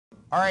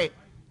All right,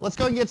 let's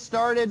go and get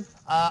started.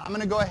 I'm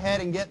going to go ahead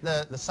and get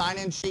the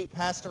sign-in sheet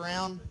passed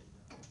around.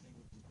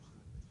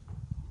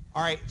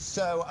 All right,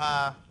 so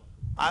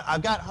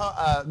I've got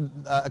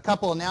a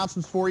couple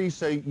announcements for you.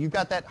 So you've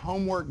got that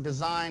homework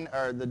design,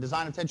 or the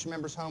design attention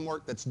members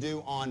homework that's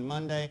due on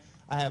Monday.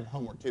 I have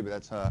homework 2, but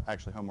that's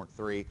actually homework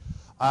 3.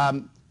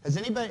 Has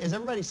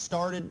everybody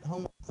started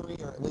homework 3,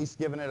 or at least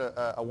given it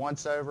a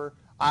once-over?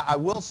 I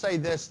will say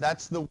this,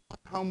 that's the one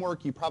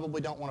homework you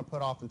probably don't want to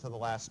put off until the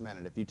last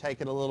minute. If you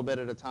take it a little bit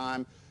at a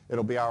time,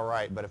 it'll be all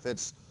right. But if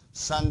it's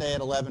Sunday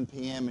at 11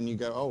 p.m. and you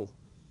go, oh,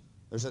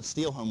 there's that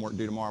steel homework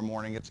due tomorrow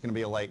morning, it's going to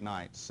be a late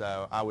night.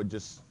 So I would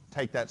just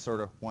take that sort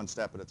of one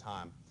step at a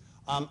time.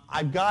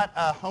 I've got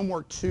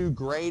homework 2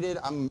 graded.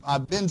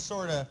 I've been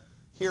sort of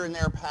here and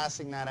there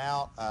passing that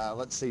out.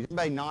 Let's see, did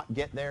anybody not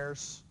get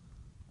theirs?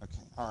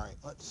 Okay, all right,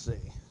 let's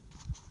see.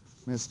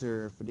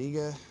 Mr.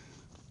 Fadiga.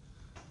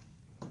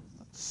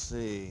 Let's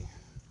see.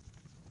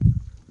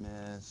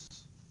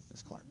 Miss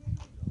Clark.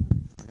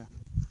 Okay.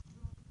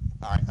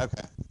 All right,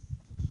 okay.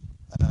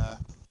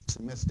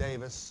 So Miss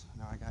Davis,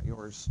 now I got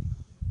yours.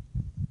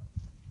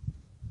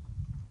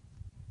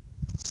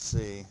 Let's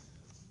see.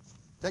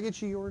 Did I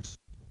get you yours?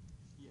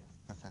 Yeah.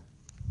 Okay.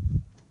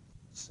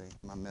 Let's see,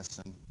 am I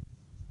missing?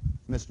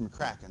 Mr.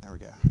 McCracken, there we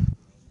go.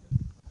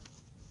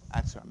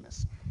 That's what I'm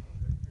missing.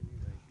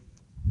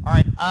 All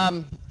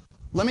right,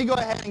 let me go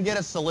ahead and get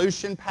a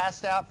solution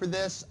passed out for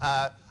this.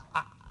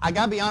 I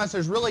got to be honest,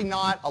 there's really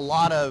not a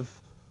lot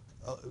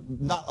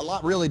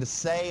really to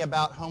say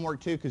about homework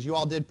 2 because you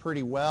all did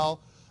pretty well.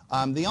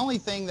 The only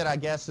thing that I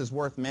guess is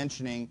worth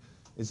mentioning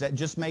is that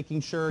just making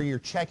sure you're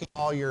checking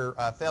all your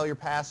failure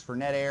paths for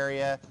net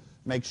area,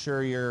 make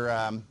sure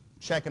you're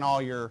checking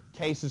all your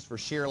cases for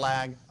shear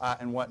lag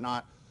and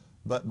whatnot.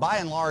 But by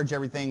and large,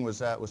 everything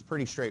was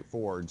pretty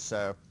straightforward.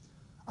 So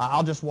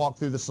I'll just walk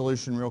through the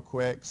solution real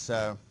quick.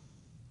 So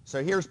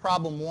here's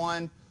problem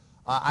 1.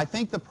 I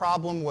think the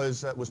problem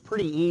was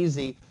pretty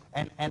easy.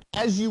 And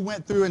as you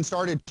went through and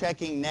started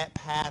checking net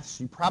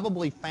paths, you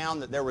probably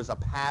found that there was a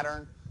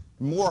pattern.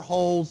 More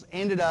holes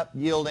ended up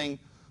yielding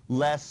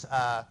less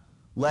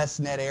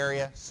net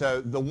area.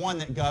 So the one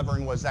that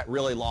governed was that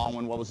really long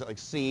one. What was it, like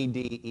C,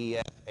 D, E,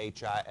 F,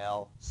 H, I,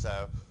 L?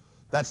 So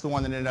that's the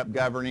one that ended up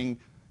governing.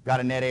 Got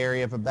a net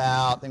area of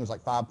about, I think it was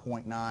like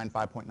 5.9,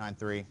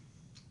 5.93.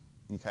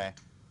 Okay.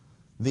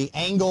 The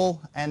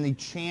angle and the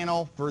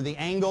channel. For the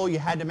angle, you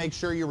had to make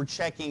sure you were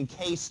checking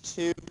case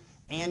 2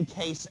 and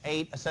case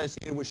 8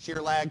 associated with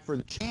shear lag. For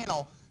the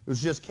channel, it was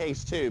just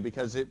case 2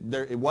 because it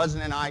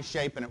wasn't an I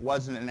shape and it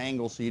wasn't an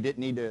angle, so you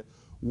didn't need to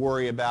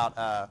worry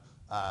about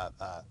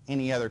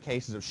any other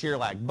cases of shear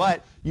lag.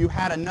 But you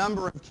had a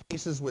number of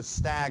cases with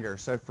stagger.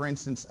 So for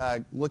instance,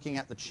 looking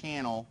at the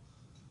channel,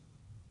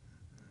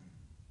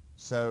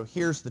 so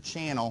here's the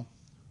channel.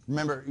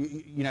 Remember,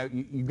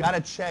 you've got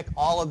to check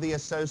all of the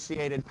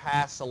associated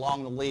paths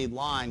along the lead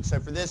line. So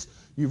for this,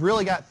 you've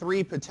really got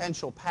 3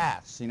 potential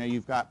paths.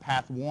 You've got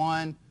path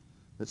 1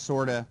 that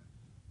sort of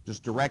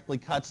just directly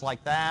cuts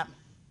like that.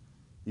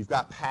 You've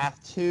got path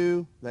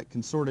 2 that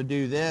can sort of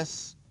do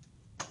this.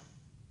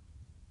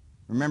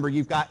 Remember,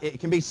 it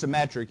can be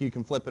symmetric. You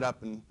can flip it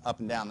up and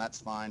down.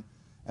 That's fine.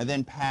 And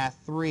then path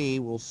 3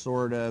 will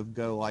sort of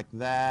go like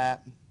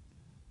that,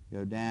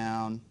 go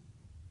down,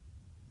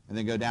 and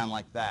then go down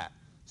like that.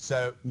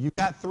 So you've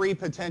got 3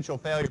 potential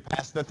failure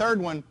paths. The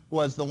third one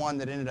was the one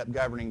that ended up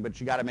governing, but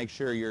you got to make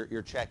sure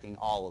you're checking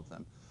all of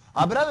them.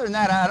 But other than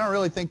that, I don't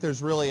really think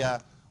there's really a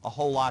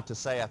whole lot to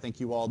say. I think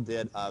you all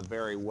did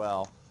very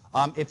well.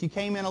 If you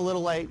came in a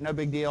little late, no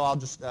big deal. I'll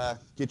just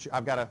get you.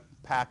 I've got a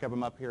pack of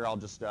them up here. I'll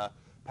just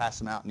pass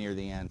them out near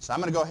the end. So I'm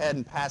going to go ahead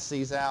and pass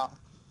these out.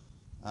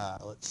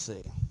 Let's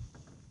see.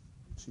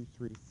 2,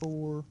 3,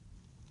 4.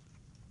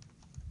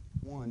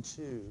 1,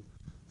 2,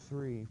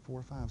 3,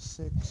 4, 5,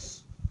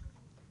 6.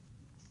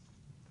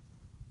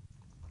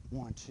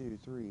 1, 2,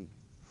 3,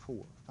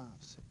 4, 5,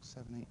 6,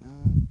 7, 8,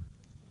 9.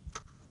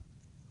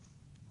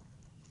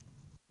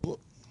 Look.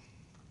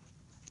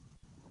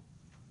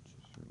 2,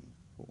 3,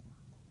 4,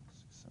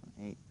 6,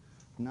 7, 8,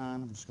 9.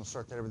 I'm just going to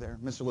start that over there.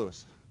 Mr.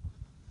 Lewis.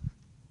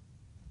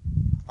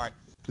 All right.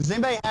 Does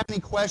anybody have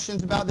any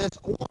questions about this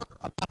or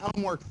about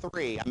homework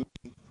 3?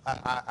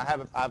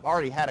 I've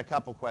already had a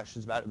couple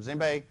questions about it. Does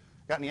anybody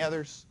got any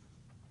others?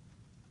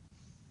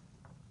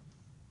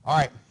 All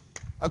right.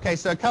 Okay,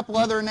 so a couple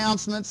other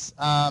announcements.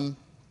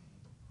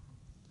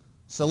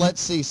 So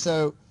let's see.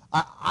 So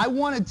I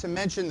wanted to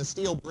mention the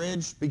steel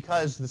bridge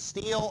because the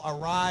steel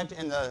arrived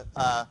in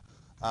the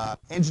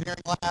engineering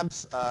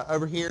labs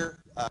over here.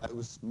 It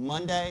was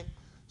Monday.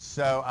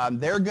 So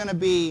they're going to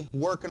be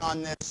working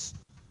on this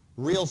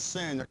real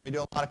soon. They're going to do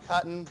a lot of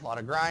cutting, a lot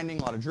of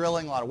grinding, a lot of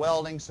drilling, a lot of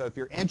welding. So if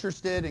you're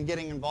interested in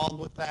getting involved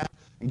with that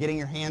and getting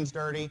your hands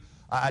dirty,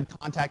 I'd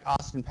contact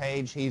Austin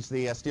Page. He's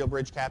the steel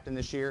bridge captain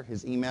this year.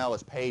 His email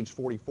is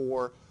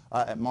page44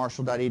 at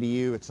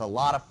marshall.edu. It's a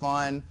lot of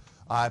fun.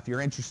 If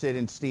you're interested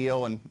in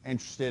steel and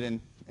interested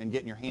in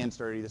getting your hands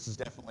dirty, this is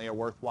definitely a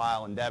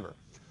worthwhile endeavor.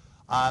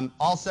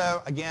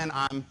 Also, again,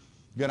 I'm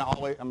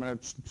I'm gonna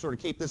sort of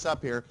keep this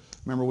up here.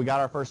 Remember, we got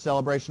our first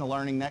celebration of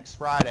learning next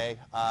Friday,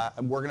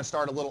 and we're gonna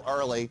start a little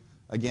early,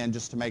 again,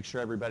 just to make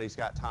sure everybody's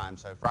got time.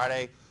 So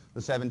Friday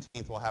the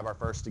 17th, we'll have our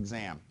first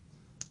exam.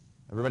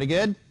 Everybody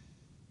good?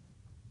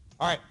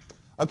 All right.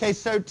 Okay,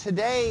 so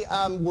today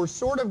we're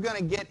sort of going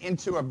to get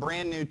into a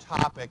brand new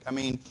topic. I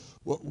mean,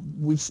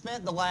 we've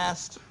spent the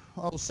last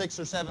 6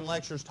 or 7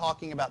 lectures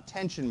talking about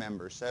tension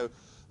members. So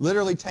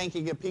literally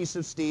taking a piece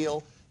of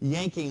steel,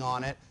 yanking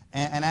on it,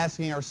 and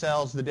asking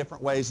ourselves the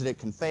different ways that it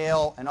can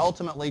fail, and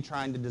ultimately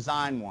trying to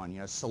design one,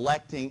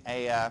 selecting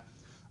a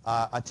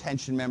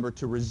tension member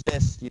to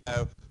resist,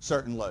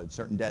 certain loads,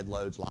 certain dead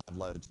loads, live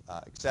loads,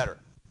 etc.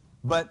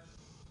 But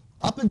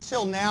up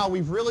until now,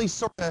 we've really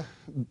sort of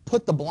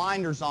put the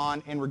blinders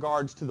on in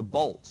regards to the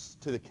bolts,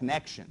 to the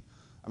connection.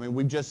 I mean,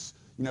 we've just,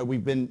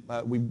 we've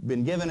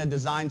been given a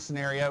design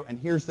scenario, and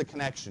here's the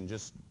connection.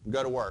 Just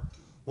go to work.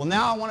 Well,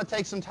 now I want to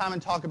take some time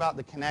and talk about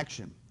the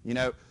connection.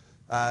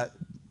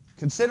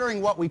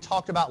 Considering what we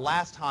talked about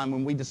last time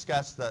when we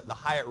discussed the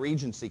Hyatt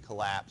Regency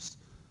collapse,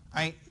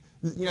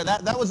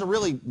 that was a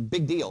really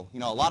big deal. A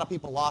lot of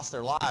people lost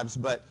their lives,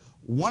 but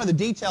one of the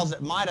details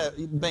that might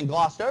have been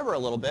glossed over a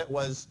little bit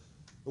was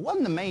it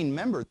wasn't the main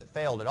member that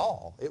failed at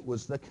all. It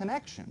was the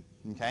connection.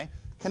 Okay,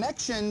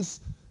 connections,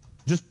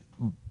 just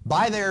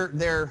by their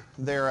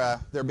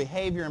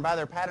behavior and by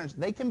their patterns,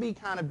 they can be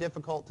kind of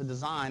difficult to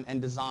design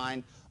and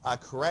design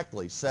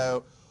correctly.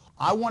 So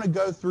I want to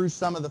go through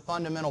some of the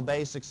fundamental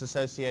basics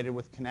associated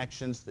with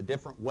connections, the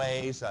different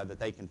ways that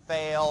they can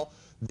fail,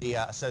 the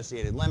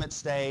associated limit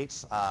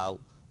states,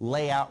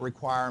 layout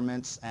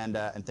requirements, and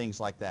things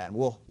like that. And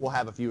we'll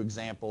have a few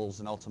examples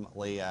and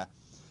ultimately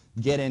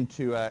get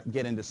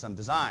into some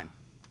design.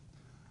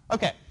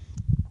 Okay,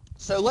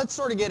 so let's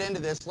sort of get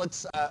into this.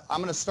 I'm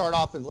going to start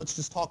off and let's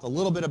just talk a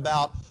little bit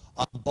about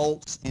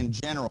bolts in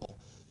general.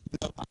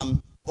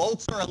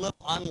 Bolts are a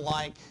little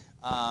unlike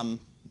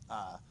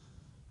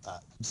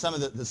some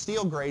of the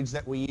steel grades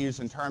that we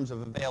use in terms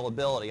of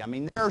availability. I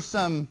mean, there are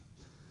some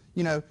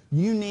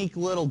unique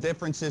little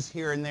differences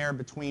here and there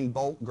between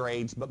bolt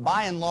grades, but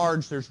by and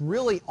large, there's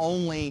really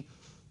only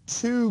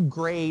 2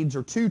 grades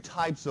or 2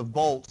 types of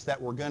bolts that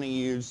we're going to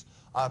use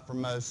for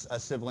most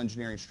civil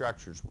engineering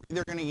structures. We're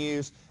either going to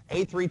use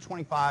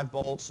A325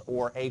 bolts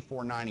or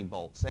A490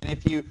 bolts. And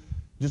if you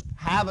just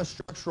have a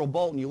structural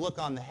bolt and you look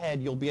on the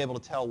head, you'll be able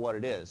to tell what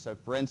it is. So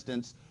for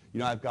instance,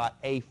 I've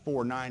got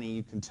A490,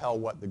 you can tell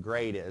what the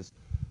grade is.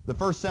 The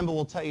first symbol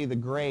will tell you the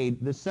grade.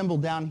 This symbol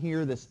down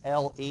here, this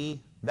LE,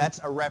 that's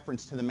a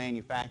reference to the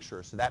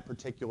manufacturer. So that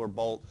particular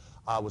bolt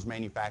was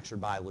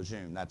manufactured by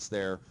Lejeune. That's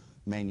their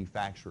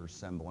manufacturer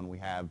symbol. And we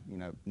have,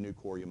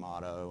 Nucor,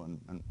 Yamato,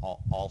 and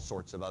all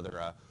sorts of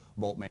other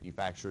bolt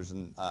manufacturers,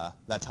 and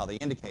that's how they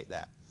indicate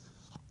that.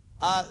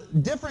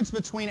 Difference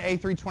between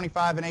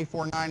A325 and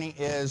A490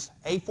 is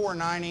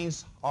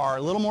A490s are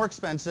a little more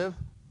expensive,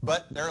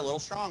 but they're a little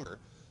stronger.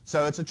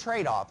 So it's a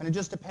trade-off, and it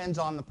just depends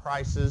on the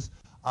prices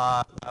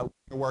when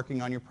you're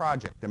working on your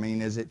project. I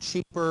mean, is it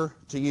cheaper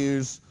to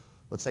use,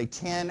 let's say,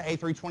 10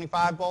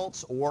 A325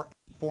 bolts or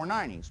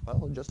A490s?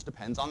 Well, it just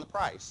depends on the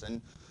price. And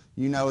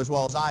you know as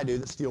well as I do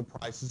that steel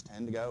prices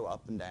tend to go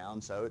up and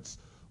down, so it's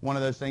one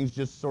of those things,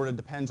 just sort of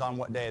depends on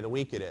what day of the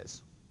week it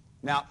is.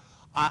 Now,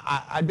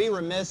 I'd be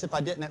remiss if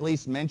I didn't at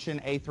least mention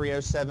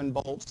A307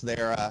 bolts.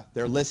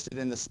 They're listed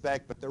in the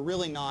spec, but they're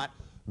really not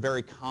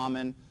very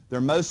common. They're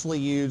mostly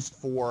used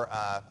for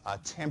a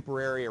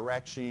temporary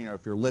erection.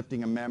 If you're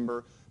lifting a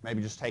member,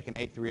 maybe just take an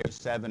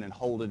A307 and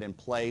hold it in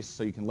place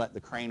so you can let the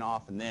crane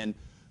off and then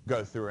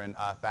go through and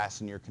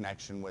fasten your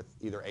connection with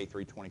either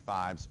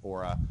A325s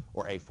or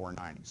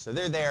A490s. So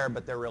they're there,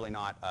 but they're really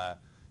not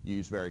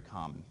used very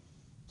common.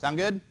 Sound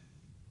good?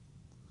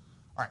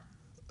 All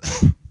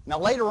right. Now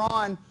later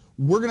on,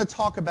 we're going to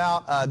talk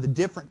about the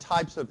different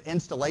types of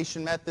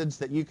installation methods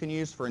that you can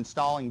use for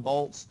installing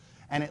bolts,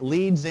 and it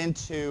leads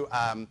into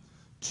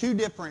 2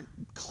 different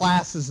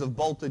classes of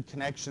bolted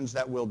connections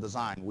that we'll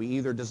design. We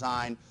either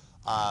design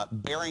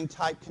bearing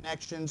type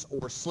connections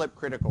or slip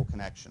critical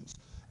connections.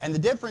 And the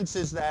difference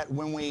is that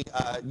when we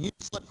use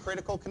slip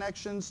critical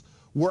connections,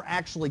 we're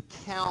actually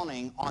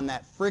counting on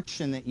that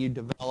friction that you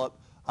develop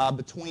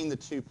between the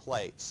 2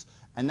 plates.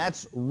 And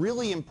that's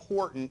really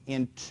important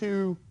in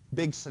 2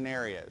 big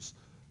scenarios.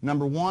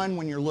 Number 1,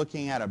 when you're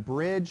looking at a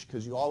bridge,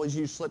 because you always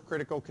use slip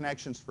critical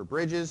connections for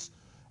bridges.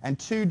 And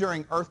 2,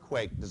 during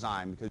earthquake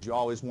design, because you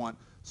always want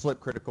slip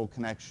critical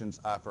connections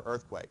for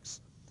earthquakes.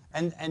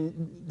 And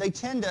they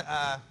tend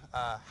to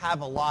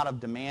have a lot of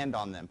demand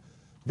on them.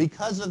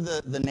 Because of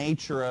the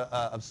nature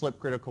of slip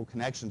critical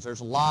connections,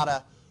 there's a lot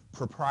of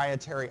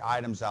proprietary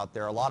items out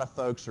there. A lot of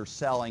folks are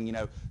selling,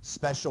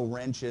 special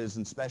wrenches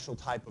and special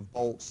type of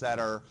bolts that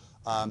are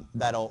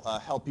that'll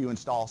help you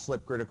install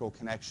slip critical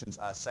connections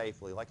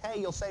safely. Like,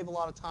 hey, you'll save a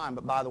lot of time,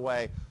 but by the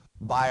way,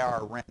 buy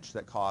our wrench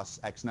that costs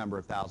X number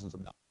of thousands of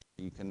dollars.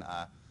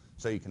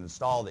 So you can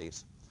install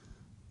these.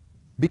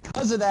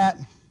 Because of that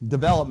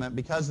development,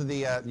 because of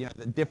the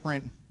the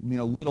different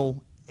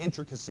little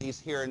intricacies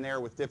here and there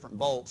with different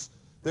bolts,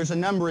 there's a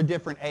number of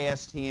different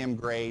ASTM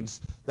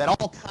grades that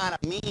all kind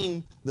of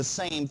mean the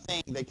same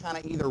thing. They kind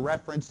of either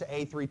reference to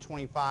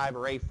A325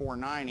 or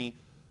A490,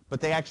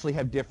 but they actually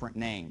have different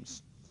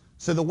names.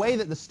 So the way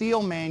that the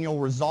steel manual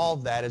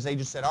resolved that is they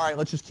just said, all right,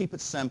 let's just keep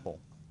it simple.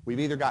 We've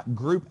either got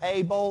Group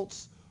A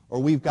bolts or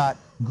we've got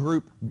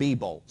Group B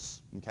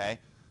bolts, okay?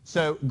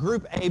 So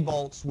Group A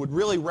bolts would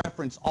really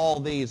reference all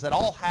these that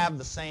all have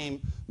the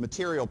same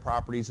material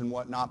properties and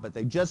whatnot, but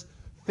they just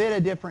fit a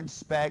different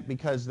spec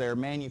because they're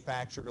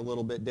manufactured a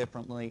little bit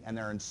differently and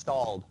they're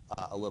installed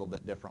a little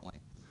bit differently.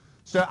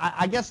 So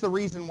I guess the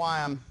reason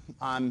why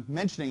I'm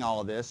mentioning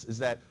all of this is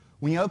that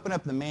when you open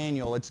up the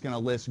manual, it's going to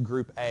list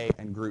Group A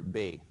and Group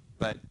B.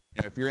 But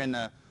if you're in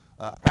a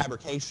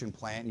fabrication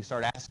plant and you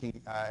start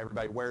asking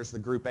everybody where's the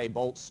Group A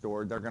bolts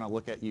stored, they're going to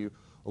look at you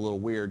a little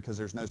weird because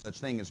there's no such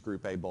thing as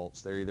Group A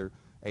bolts. They're either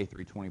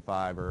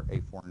A325 or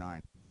A49.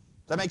 Does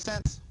that make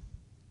sense?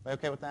 Are you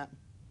okay with that?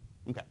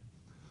 Okay.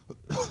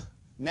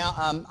 Now,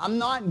 I'm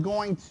not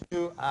going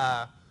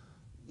to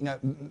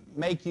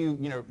make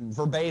you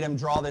verbatim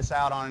draw this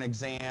out on an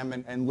exam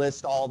and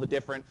list all the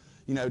different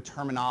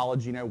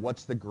terminology,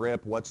 what's the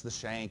grip, what's the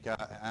shank,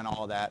 and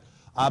all that.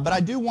 But I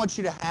do want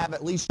you to have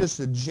at least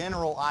just a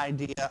general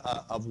idea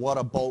of what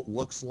a bolt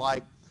looks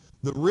like.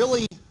 The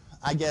really,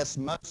 I guess,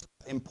 most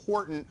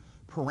important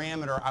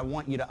parameter I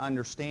want you to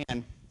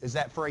understand is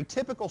that for a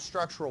typical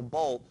structural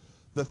bolt,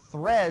 the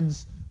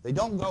threads, they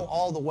don't go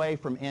all the way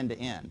from end to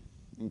end,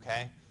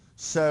 okay?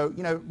 So,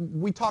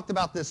 we talked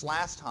about this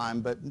last time,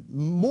 but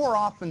more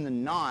often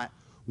than not,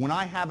 when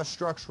I have a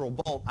structural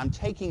bolt, I'm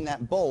taking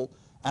that bolt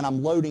and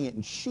I'm loading it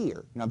in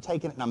shear. I'm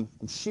taking it and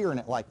I'm shearing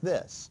it like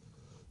this.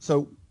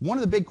 So one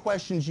of the big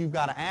questions you've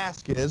got to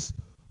ask is,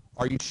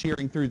 are you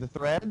shearing through the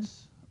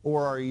threads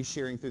or are you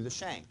shearing through the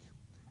shank?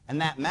 And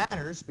that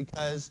matters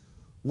because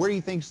where do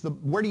you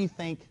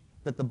think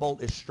that the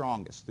bolt is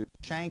strongest, through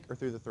the shank or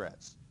through the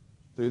threads?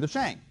 Through the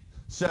shank.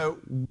 So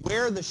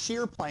where the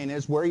shear plane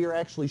is, where you're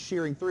actually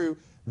shearing through,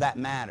 that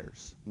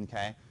matters,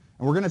 okay?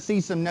 And we're going to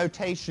see some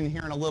notation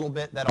here in a little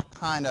bit that'll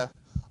kind of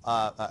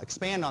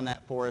expand on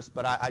that for us,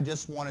 but I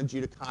just wanted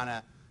you to kind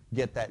of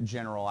get that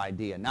general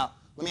idea. Now,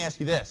 let me ask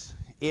you this.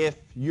 If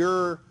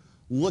you're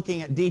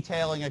looking at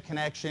detailing a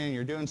connection,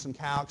 you're doing some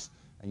calcs,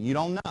 and you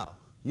don't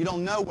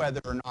know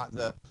whether or not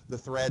the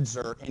threads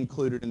are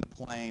included in the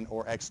plane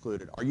or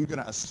excluded, are you going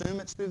to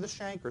assume it's through the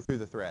shank or through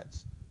the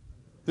threads?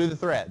 Through the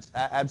threads,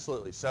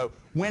 absolutely. So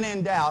when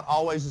in doubt,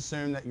 always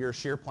assume that your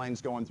shear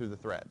plane's going through the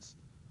threads.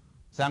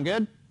 Sound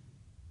good?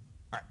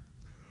 All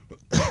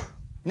right.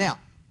 Now,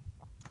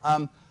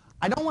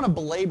 I don't want to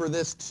belabor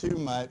this too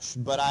much,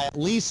 but I at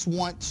least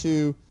want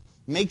to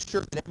make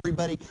sure that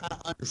everybody kind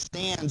of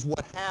understands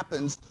what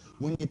happens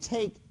when you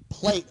take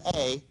plate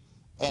A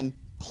and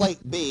plate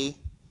B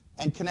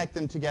and connect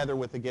them together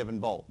with a given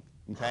bolt,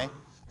 okay?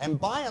 And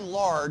by and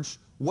large,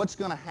 what's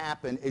going to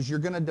happen is you're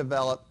going to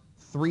develop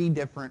three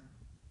different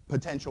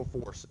potential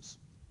forces,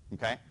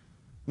 okay?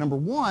 Number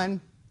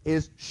one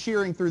is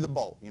shearing through the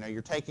bolt.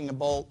 You're taking a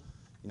bolt,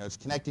 it's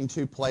connecting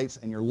two plates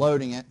and you're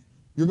loading it.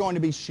 You're going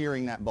to be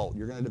shearing that bolt.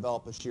 You're going to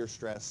develop a shear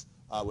stress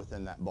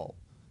within that bolt.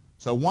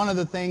 So one of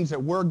the things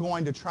that we're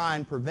going to try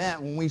and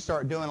prevent when we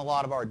start doing a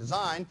lot of our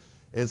design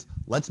is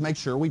let's make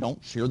sure we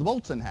don't shear the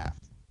bolts in half.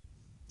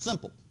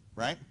 Simple,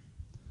 right?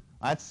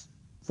 That's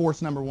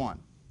force number one.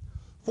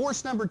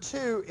 Force number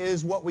two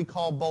is what we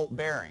call bolt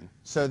bearing.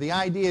 So the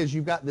idea is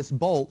you've got this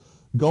bolt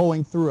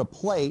going through a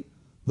plate.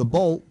 The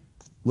bolt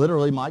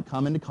literally might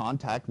come into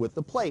contact with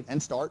the plate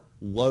and start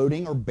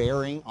loading or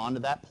bearing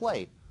onto that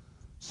plate.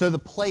 So the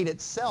plate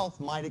itself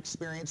might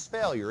experience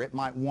failure. It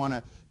might want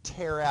to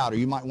tear out, or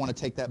you might want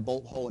to take that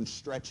bolt hole and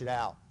stretch it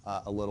out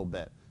a little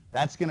bit.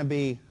 That's going to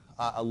be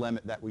a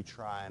limit that we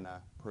try and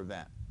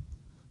prevent.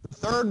 The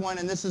third one,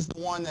 and this is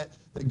the one that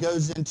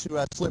goes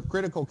into slip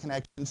critical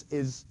connections,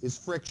 is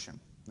friction.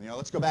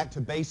 Let's go back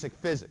to basic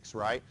physics,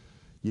 right?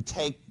 You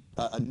take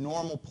a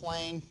normal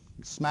plane,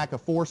 you smack a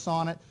force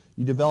on it,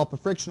 you develop a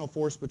frictional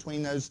force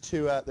between those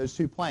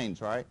two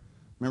planes, right?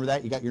 Remember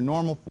that? You got your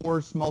normal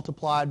force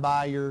multiplied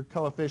by your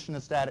coefficient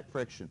of static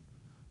friction.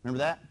 Remember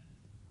that?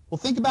 Well,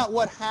 think about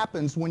what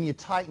happens when you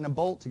tighten a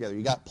bolt together.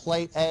 You got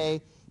plate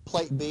A,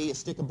 plate B, you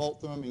stick a bolt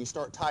through them and you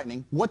start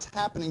tightening. What's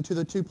happening to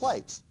the two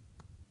plates?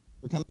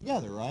 They're coming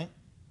together, right?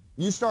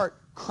 You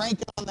start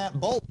cranking on that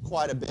bolt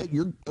quite a bit,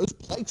 those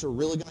plates are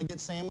really going to get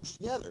sandwiched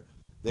together.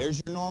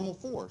 There's your normal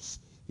force.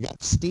 You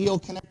got steel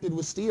connected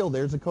with steel.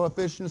 There's a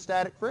coefficient of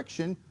static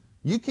friction.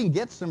 You can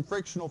get some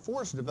frictional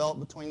force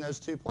developed between those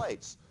two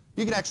plates.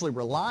 You can actually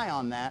rely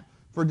on that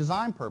for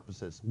design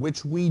purposes,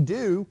 which we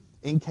do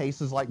in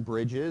cases like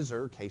bridges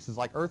or cases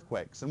like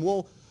earthquakes. And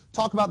we'll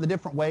talk about the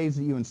different ways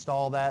that you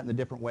install that and the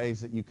different ways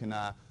that you can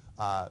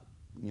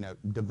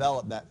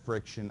develop that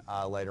friction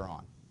later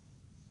on.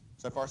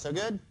 So far, so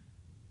good?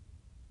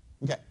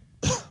 Okay.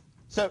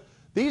 So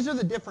these are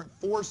the different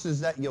forces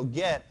that you'll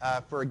get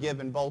for a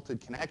given bolted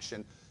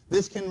connection.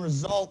 This can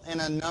result in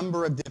a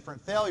number of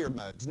different failure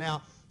modes.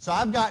 Now, so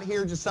I've got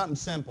here just something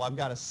simple. I've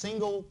got a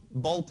single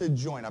bolted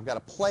joint. I've got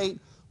a plate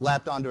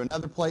lapped onto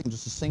another plate and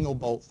just a single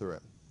bolt through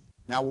it.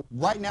 Now,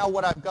 right now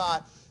what I've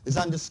got is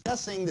I'm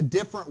discussing the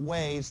different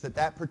ways that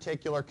that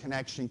particular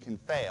connection can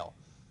fail.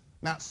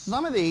 Now,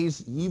 some of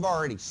these you've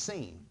already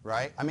seen,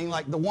 right? I mean,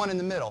 like the one in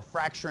the middle,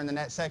 fracture in the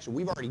net section,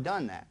 we've already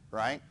done that,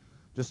 right?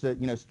 Just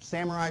a,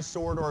 samurai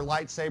sword or a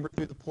lightsaber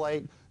through the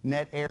plate,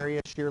 net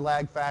area, shear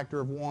lag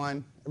factor of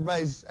 1.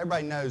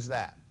 Everybody knows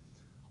that.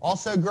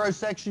 Also, gross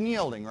section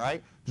yielding,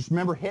 right? Just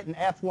remember hitting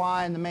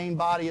FY in the main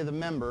body of the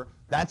member.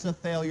 That's a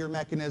failure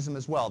mechanism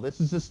as well. This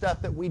is the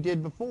stuff that we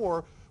did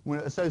before when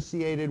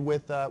associated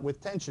with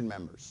tension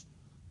members.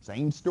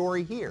 Same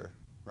story here,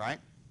 right?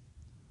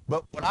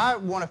 But what I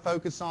want to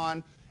focus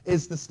on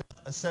is the stuff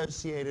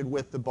associated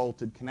with the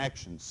bolted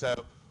connection.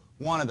 So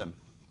one of them,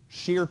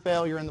 shear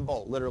failure in the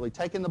bolt, literally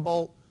taking the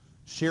bolt,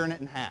 shearing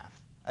it in half.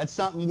 That's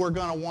something we're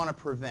going to want to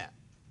prevent,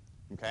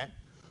 okay?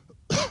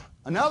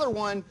 Another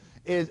one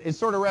is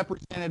sort of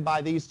represented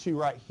by these two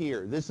right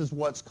here. This is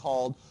what's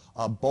called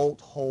a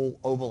bolt hole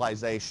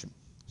ovalization.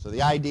 So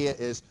the idea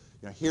is,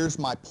 here's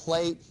my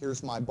plate,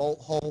 here's my bolt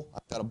hole,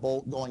 I've got a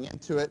bolt going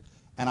into it,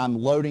 and I'm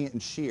loading it in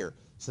shear.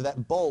 So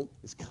that bolt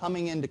is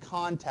coming into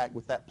contact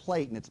with that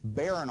plate and it's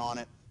bearing on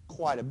it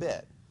quite a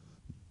bit.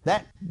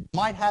 That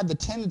might have the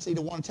tendency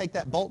to want to take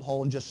that bolt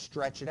hole and just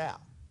stretch it out,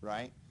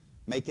 right?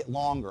 Make it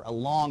longer,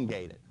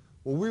 elongate it.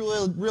 Well, we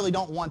really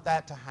don't want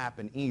that to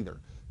happen either,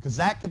 because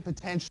that could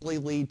potentially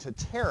lead to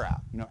tear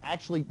out.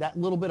 Actually that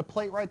little bit of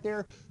plate right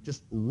there,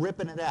 just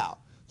ripping it out.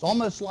 It's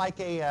almost like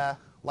a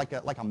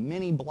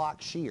mini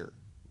block shear,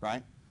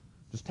 right?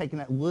 Just taking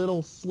that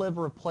little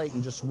sliver of plate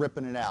and just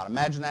ripping it out.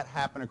 Imagine that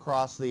happen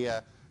across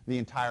the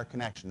entire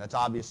connection. That's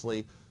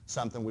obviously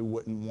something we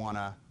wouldn't want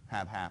to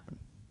have happen.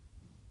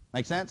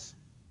 Make sense?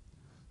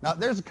 Now,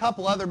 there's a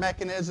couple other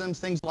mechanisms,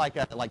 things like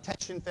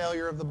tension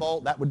failure of the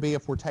bolt. That would be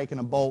if we're taking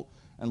a bolt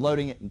and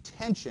loading it in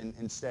tension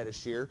instead of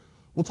shear.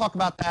 We'll talk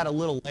about that a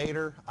little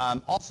later.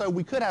 Also,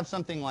 we could have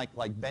something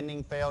like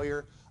bending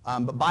failure,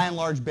 but by and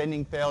large,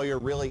 bending failure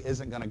really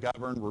isn't going to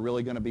govern. We're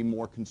really going to be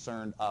more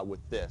concerned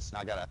with this. And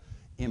I got an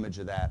image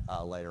of that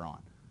later on.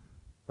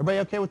 Everybody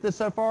okay with this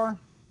so far?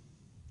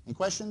 Any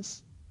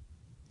questions?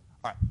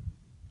 All right.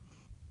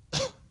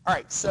 All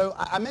right, so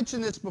I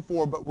mentioned this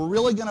before, but we're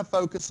really going to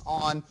focus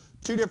on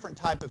two different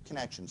types of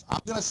connections. I'm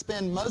going to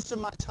spend most of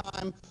my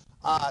time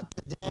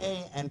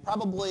today and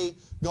probably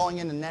going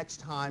into next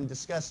time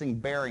discussing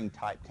bearing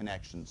type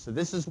connections. So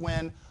this is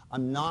when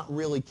I'm not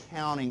really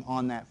counting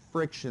on that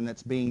friction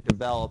that's being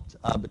developed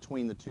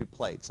between the two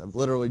plates. I've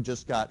literally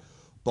just got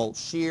bolt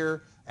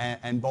shear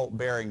and bolt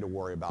bearing to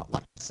worry about.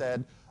 Like I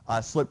said,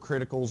 slip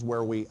criticals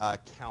where we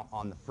count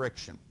on the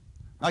friction.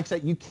 Like I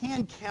said, you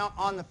can count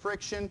on the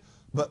friction,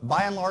 but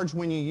by and large,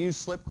 when you use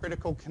slip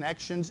critical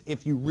connections,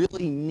 if you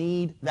really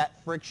need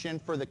that friction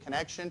for the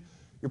connection,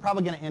 you're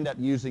probably going to end up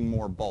using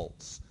more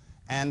bolts.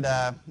 And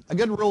a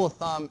good rule of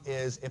thumb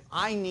is if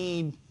I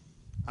need,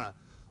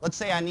 let's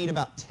say I need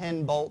about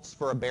 10 bolts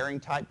for a bearing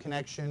type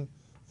connection.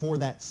 For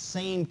that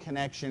same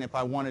connection, if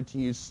I wanted to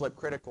use slip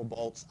critical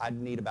bolts, I'd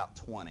need about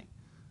 20.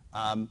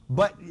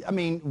 But, I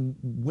mean,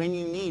 when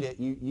you need it,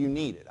 you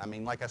need it. I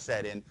mean, like I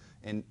said,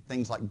 in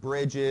things like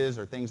bridges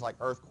or things like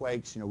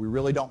earthquakes, we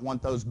really don't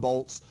want those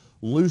bolts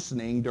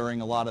loosening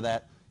during a lot of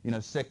that,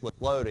 cyclic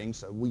loading,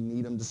 so we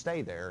need them to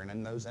stay there. And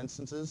in those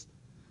instances,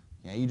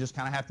 you just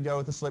kind of have to go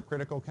with the slip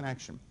critical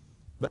connection.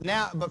 But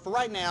for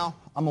right now,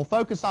 I'm going to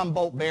focus on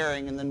bolt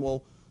bearing, and then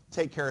we'll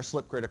take care of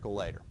slip critical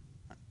later.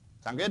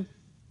 Sound good?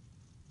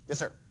 Yes,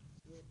 sir.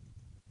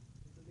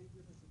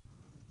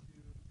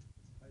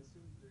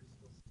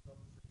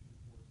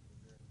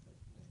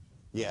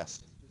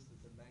 Yes. Just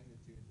that the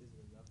magnitude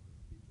isn't enough to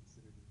be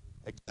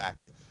considered.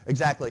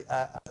 Exactly.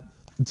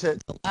 To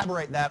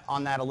elaborate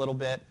on that a little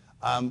bit,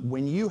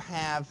 when you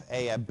have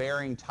a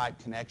bearing type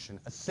connection,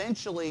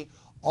 essentially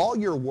all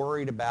you're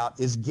worried about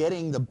is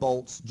getting the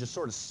bolts just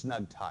sort of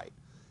snug tight.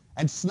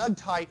 And snug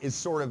tight is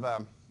sort of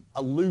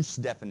a loose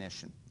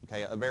definition,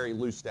 okay, a very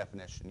loose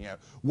definition.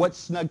 What's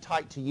snug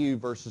tight to you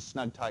versus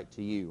snug tight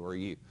to you or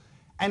you.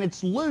 And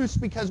it's loose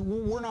because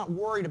we're not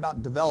worried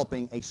about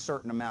developing a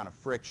certain amount of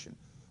friction.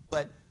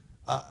 But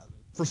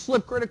for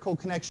slip critical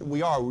connection,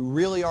 we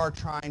really are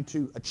trying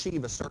to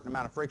achieve a certain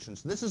amount of friction.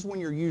 So this is when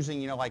you're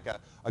using, like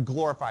a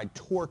glorified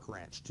torque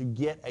wrench to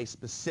get a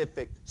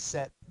specific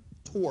set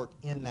torque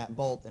in that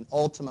bolt and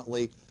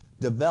ultimately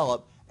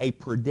develop a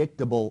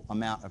predictable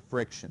amount of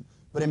friction.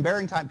 But in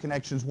bearing type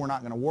connections, we're not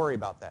going to worry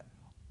about that.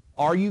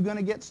 Are you going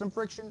to get some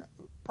friction?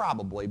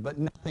 Probably, but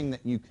nothing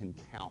that you can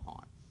count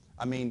on.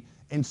 I mean,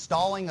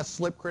 installing a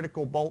slip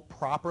critical bolt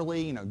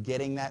properly,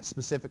 getting that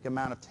specific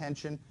amount of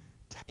tension,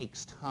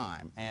 takes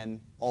time, and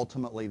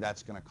ultimately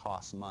that's going to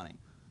cost money.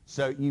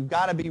 So you've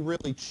got to be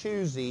really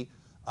choosy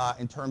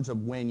in terms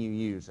of when you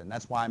use it. And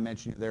that's why I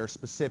mentioned there are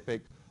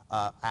specific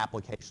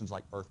applications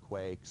like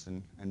earthquakes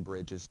and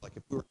bridges. Like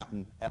if we were out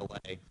in LA,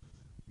 we'd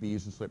be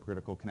using slip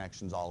critical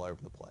connections all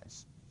over the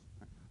place.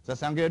 Does that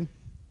sound good?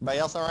 Everybody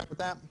else all right with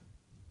that?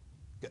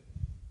 Good.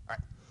 All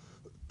right.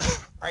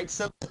 All right,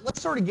 so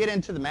let's sort of get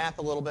into the math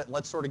a little bit.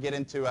 Let's sort of get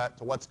into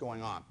to what's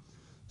going on.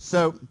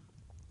 So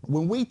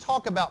when we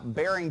talk about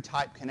bearing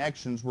type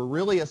connections, we're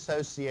really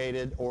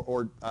associated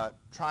or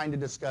trying to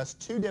discuss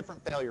two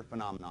different failure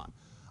phenomenon,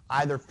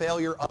 either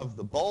failure of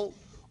the bolt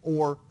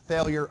or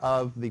failure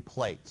of the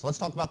plate. So let's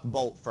talk about the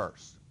bolt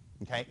first.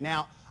 Okay.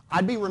 Now,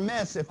 I'd be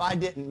remiss if I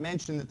didn't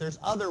mention that there's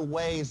other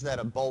ways that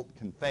a bolt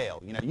can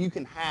fail. You know, you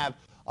can have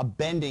a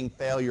bending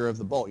failure of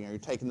the bolt. You know, you're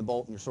taking the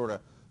bolt and you're sort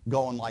of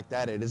going like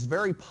that. It is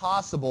very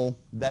possible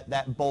that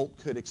that bolt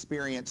could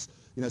experience,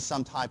 you know,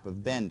 some type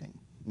of bending.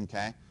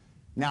 Okay.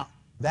 Now,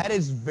 that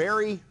is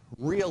very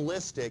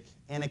realistic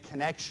in a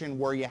connection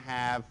where you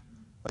have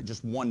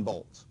just one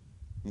bolt.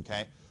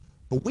 Okay.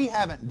 But we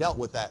haven't dealt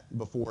with that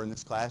before in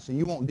this class, and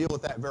you won't deal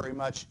with that very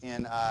much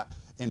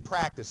in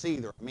practice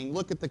either. I mean,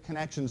 look at the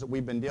connections that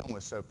we've been dealing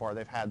with so far.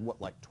 They've had,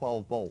 what, like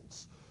 12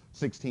 bolts,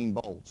 16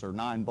 bolts, or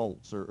 9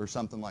 bolts, or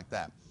something like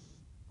that.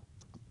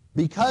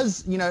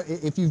 Because, you know,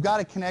 if you've got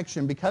a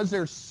connection, because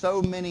there's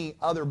so many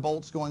other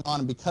bolts going on,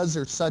 and because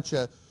there's such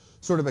a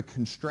sort of a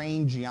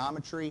constrained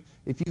geometry,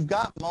 if you've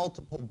got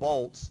multiple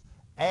bolts,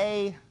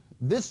 A,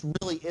 this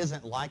really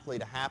isn't likely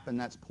to happen.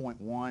 That's point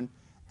one.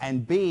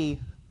 And B,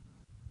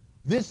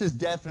 this is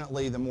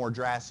definitely the more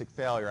drastic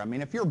failure. I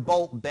mean, if your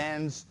bolt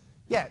bends,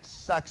 yeah, it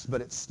sucks, but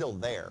it's still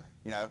there.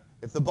 You know,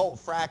 if the bolt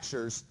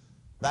fractures,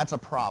 that's a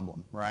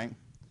problem, right?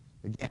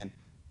 Again,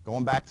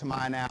 going back to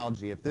my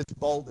analogy, if this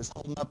bolt is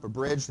holding up a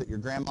bridge that your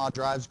grandma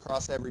drives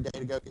across every day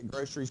to go get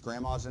groceries,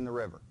 grandma's in the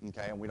river,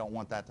 okay? And we don't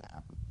want that to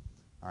happen,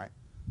 all right?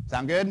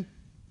 Sound good?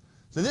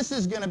 So this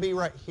is going to be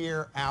right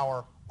here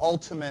our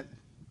ultimate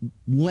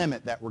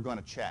limit that we're going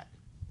to check.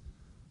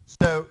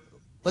 So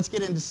let's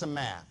get into some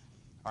math.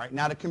 All right,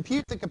 now to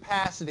compute the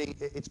capacity,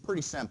 it's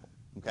pretty simple,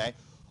 okay?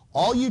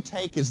 All you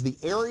take is the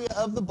area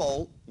of the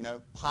bolt, you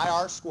know, pi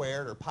r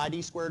squared or pi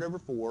d squared over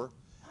 4,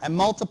 and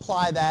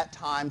multiply that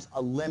times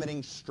a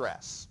limiting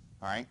stress,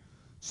 all right?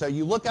 So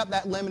you look up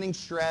that limiting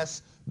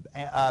stress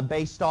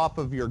based off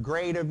of your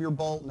grade of your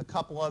bolt and a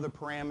couple other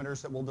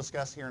parameters that we'll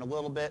discuss here in a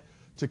little bit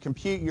to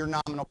compute your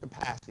nominal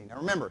capacity. Now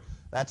remember,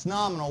 that's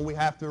nominal. We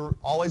have to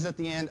always at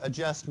the end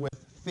adjust with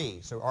phi.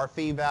 So our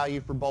phi value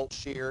for bolt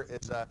shear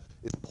is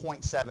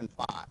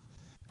 0.75.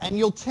 And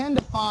you'll tend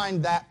to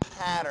find that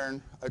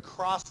pattern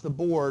across the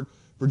board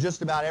for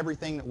just about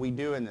everything that we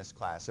do in this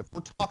class. If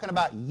we're talking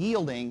about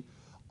yielding,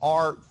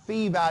 our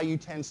phi value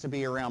tends to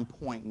be around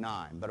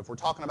 0.9. But if we're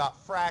talking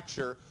about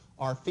fracture,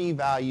 our phi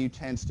value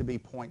tends to be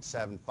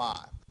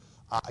 0.75.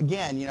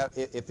 Again, you know,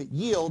 if it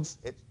yields,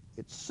 it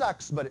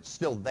sucks, but it's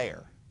still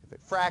there. If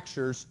it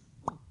fractures,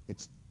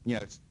 it's, you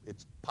know,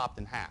 it's popped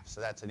in half,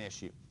 so that's an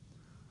issue.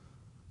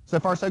 So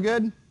far, so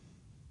good?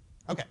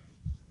 Okay.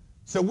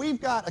 So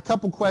we've got a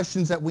couple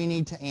questions that we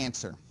need to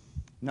answer.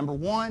 Number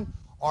one,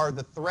 are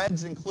the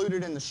threads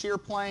included in the shear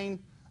plane,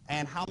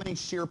 and how many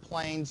shear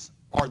planes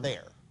are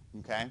there?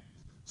 Okay.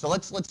 So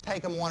let's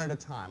take them one at a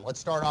time. Let's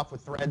start off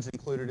with threads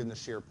included in the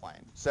shear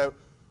plane. So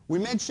we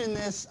mentioned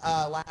this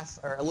a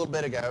little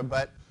bit ago,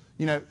 but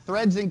you know,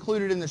 threads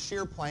included in the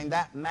shear plane,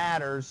 that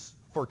matters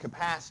for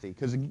capacity,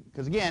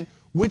 because again,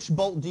 which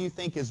bolt do you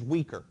think is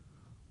weaker?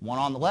 One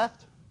on the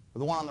left or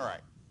the one on the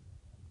right?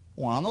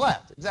 One on the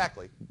left,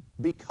 exactly.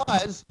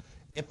 Because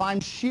if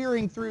I'm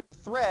shearing through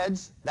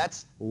threads,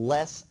 that's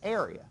less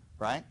area,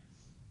 right?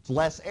 It's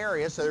less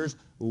area, so there's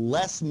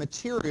less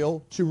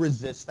material to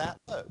resist that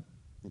load,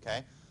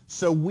 okay?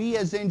 So we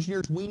as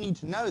engineers, we need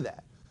to know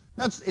that.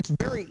 Now, it's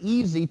very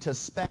easy to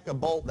spec a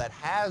bolt that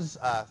has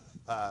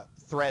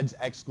threads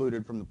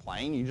excluded from the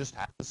plane. You just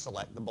have to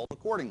select the bolt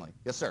accordingly.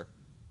 Yes, sir?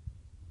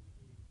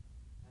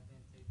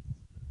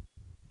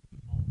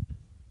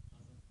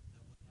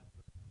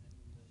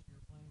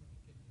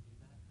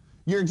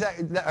 You're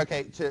exactly,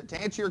 okay,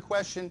 to answer your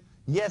question,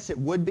 yes, it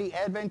would be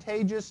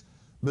advantageous,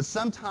 but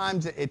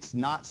sometimes it's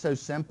not so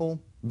simple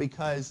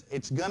because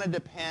it's going to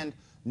depend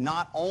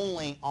not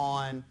only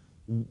on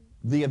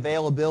the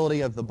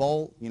availability of the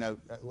bolt. You know,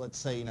 let's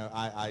say, you know,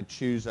 I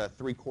choose a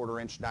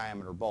 3/4 inch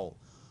diameter bolt.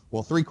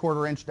 Well,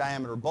 3/4 inch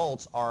diameter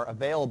bolts are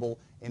available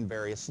in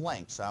various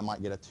lengths. So I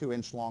might get a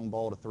 2-inch long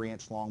bolt, a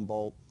 3-inch long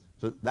bolt.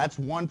 So that's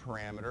one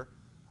parameter.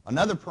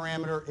 Another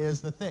parameter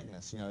is the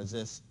thickness. You know, is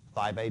this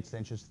 5/8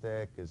 inches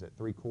thick? Is it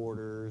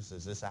 3/4?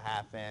 Is this a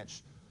 1/2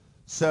 inch?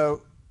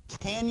 So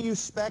can you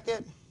spec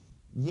it?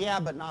 Yeah,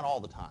 but not all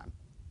the time.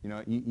 You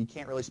know, you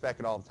can't really spec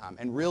it all the time.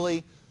 And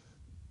really,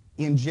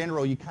 in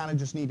general, you kind of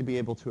just need to be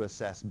able to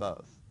assess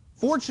both.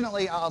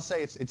 Fortunately, I'll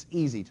say it's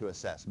easy to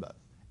assess both.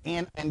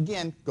 And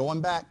again,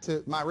 going back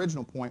to my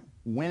original point,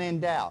 when in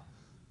doubt,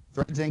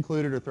 threads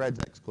included or threads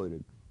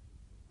excluded?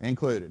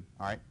 Included,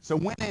 all right? So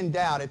when in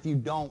doubt, if you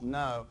don't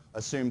know,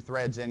 assume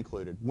threads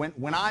included.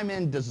 When I'm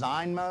in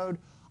design mode,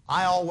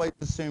 I always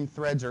assume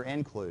threads are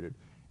included.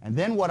 And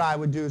then what I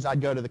would do is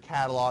I'd go to the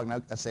catalog and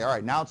I'd say, all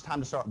right, now it's time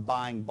to start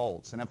buying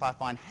bolts. And if I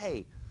find,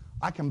 hey,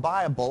 I can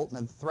buy a bolt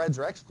and the threads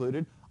are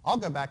excluded, I'll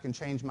go back and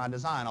change my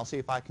design. I'll see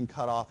if I can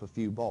cut off a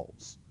few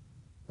bolts.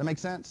 Does that make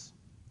sense?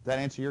 Does that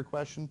answer your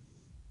question?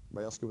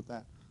 Everybody else good with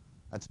that?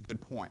 That's a good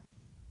point.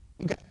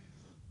 Okay.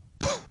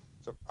 So,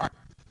 all right.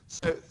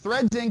 So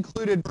threads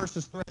included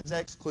versus threads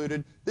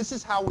excluded, this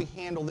is how we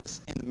handle this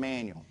in the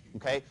manual.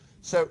 Okay?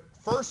 So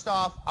first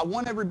off, I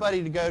want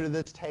everybody to go to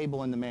this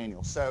table in the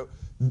manual. So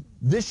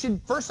this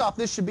should, first off,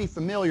 this should be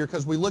familiar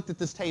because we looked at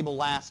this table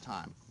last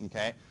time.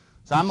 Okay?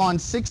 So I'm on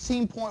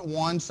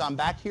 16.1, so I'm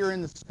back here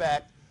in the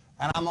spec,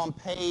 and I'm on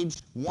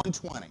page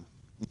 120.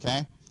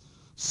 Okay?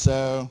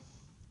 So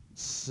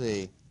let's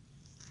see.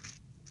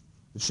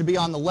 It should be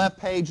on the left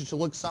page. It should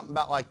look something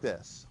about like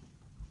this.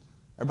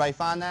 Everybody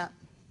find that?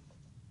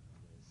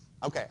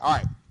 Okay, all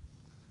right.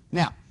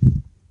 Now,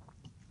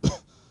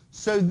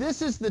 so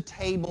this is the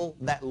table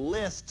that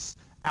lists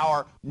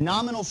our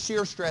nominal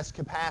shear stress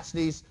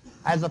capacities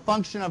as a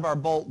function of our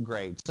bolt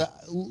grade. So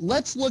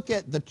let's look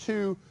at the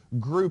two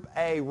Group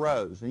A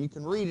rows. And you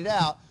can read it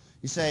out.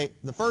 You say,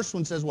 the first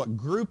one says what?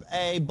 Group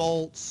A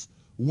bolts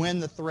when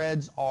the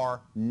threads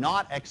are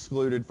not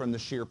excluded from the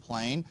shear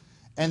plane.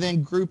 And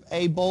then Group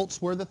A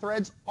bolts where the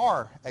threads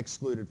are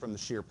excluded from the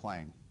shear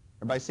plane.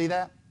 Everybody see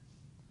that?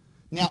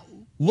 Now,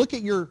 look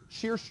at your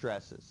shear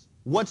stresses.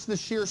 What's the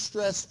shear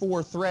stress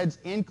for threads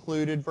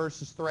included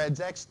versus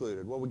threads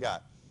excluded? What we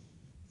got?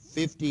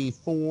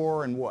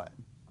 54 and what?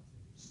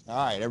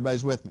 All right,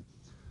 everybody's with me.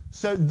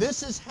 So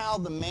this is how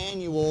the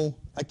manual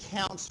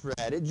accounts for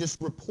that. It just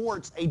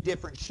reports a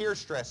different shear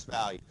stress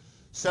value.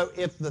 So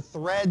if the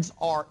threads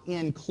are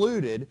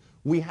included,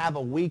 we have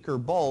a weaker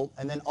bolt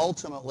and then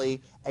ultimately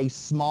a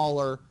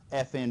smaller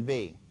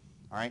FNV.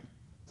 All right?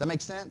 Does that make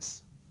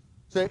sense?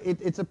 So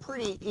it's a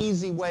pretty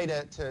easy way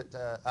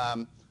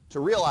to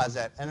realize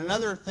that. And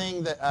another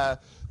thing that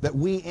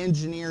we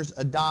engineers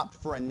adopt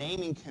for a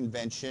naming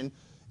convention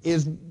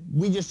is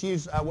we just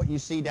use what you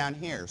see down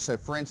here. So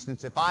for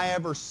instance, if I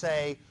ever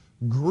say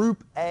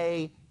Group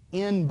A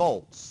in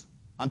bolts,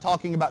 I'm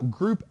talking about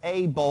Group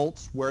A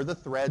bolts where the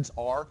threads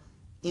are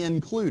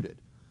included.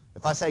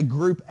 If I say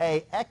Group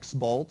A X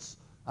bolts,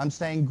 I'm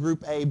saying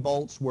Group A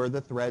bolts where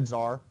the threads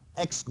are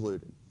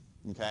excluded.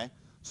 Okay?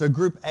 So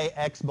Group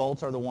AX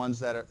bolts are the ones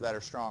that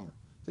are stronger.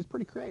 It's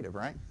pretty creative,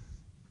 right?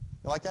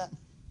 You like that?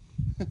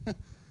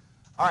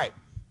 All right.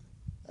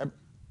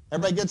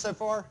 Everybody good so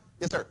far?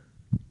 Yes, sir.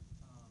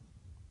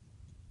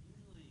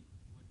 Usually,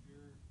 would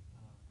your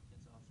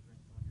tensile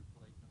strength on your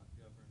plate not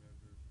govern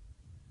over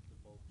the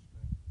bolt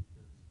strength?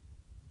 Because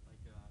like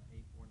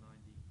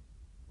 8490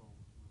 bolt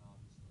would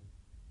obviously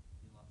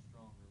be a lot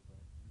stronger, but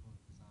you're going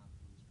to design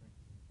for the strength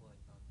of the plate,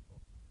 not the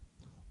bolt.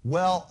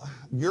 Well,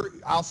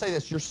 I'll say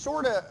this. You're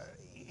sort of,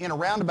 in a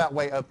roundabout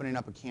way, opening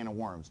up a can of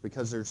worms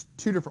because there's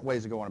two different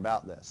ways of going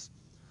about this.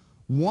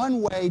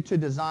 One way to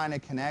design a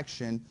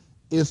connection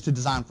is to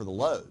design for the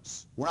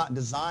loads. We're not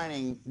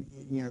designing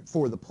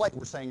for the plate.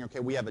 We're saying, okay,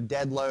 we have a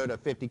dead load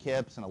of 50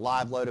 kips and a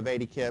live load of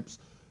 80 kips.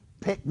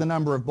 Pick the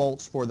number of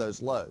bolts for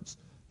those loads.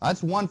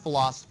 That's one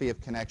philosophy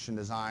of connection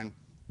design.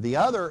 The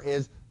other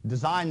is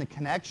design the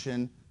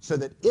connection so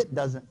that it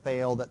doesn't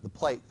fail, that the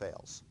plate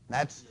fails.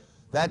 That's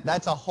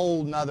a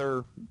whole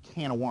nother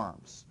can of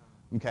worms.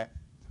 Okay?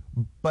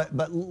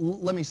 But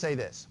let me say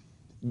this.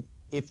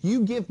 If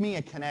you give me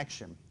a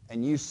connection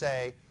and you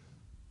say,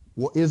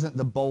 well, isn't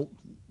the bolt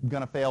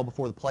going to fail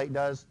before the plate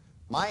does?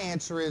 My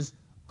answer is,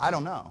 I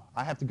don't know.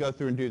 I have to go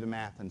through and do the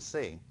math and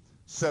see.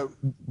 So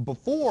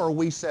before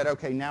we said,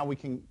 okay, now we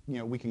can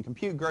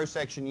compute gross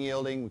section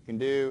yielding, we can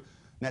do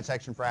net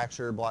section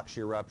fracture, block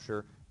shear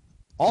rupture.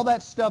 All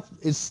that stuff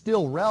is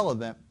still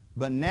relevant,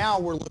 but now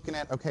we're looking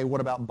at, okay,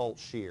 what about bolt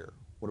shear?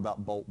 What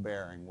about bolt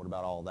bearing? What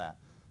about all that?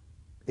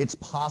 It's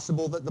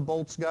possible that the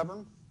bolts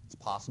govern. It's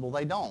possible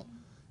they don't.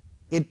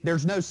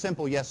 There's no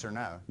simple yes or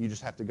no. You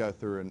just have to go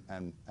through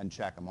and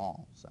check them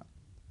all. So,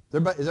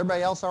 is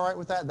everybody else all right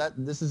with that?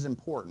 This is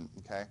important,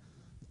 okay?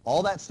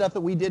 All that stuff that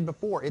we did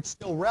before, it's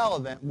still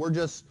relevant. We're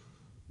just,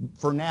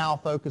 for now,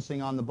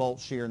 focusing on the bolt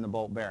shear and the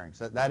bolt bearings.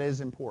 That is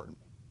important.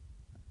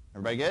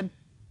 Everybody good?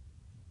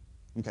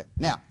 Okay.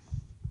 Now,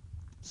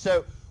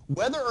 so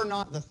whether or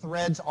not the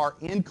threads are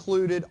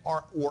included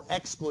or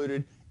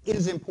excluded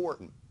is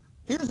important.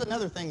 Here's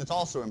another thing that's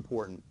also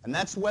important, and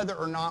that's whether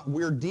or not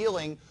we're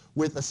dealing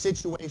with a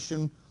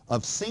situation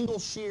of single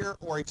shear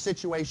or a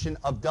situation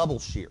of double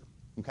shear.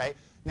 Okay?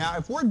 Now,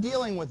 if we're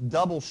dealing with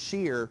double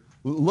shear,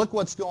 look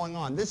what's going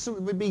on. This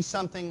would be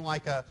something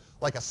like a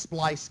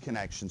splice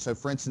connection. So,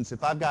 for instance,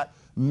 if I've got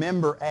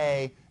member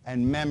A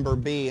and member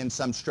B in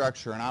some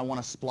structure and I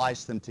want to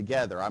splice them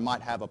together, I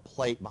might have a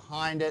plate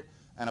behind it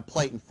and a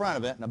plate in front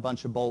of it and a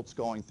bunch of bolts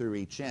going through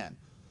each end.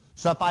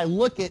 So if I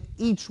look at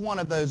each one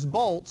of those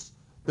bolts,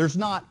 there's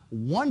not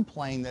one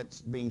plane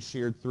that's being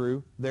sheared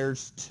through,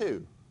 there's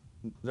two.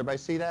 Does everybody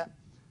see that?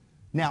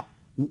 Now,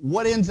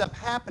 what ends up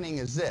happening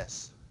is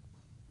this.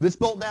 This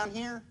bolt down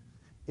here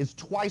is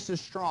twice as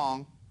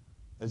strong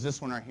as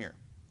this one right here.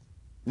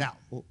 Now,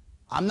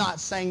 I'm not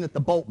saying that the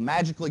bolt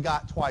magically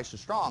got twice as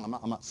strong.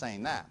 I'm not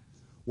saying that.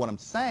 What I'm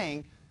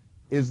saying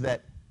is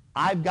that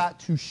I've got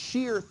to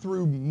shear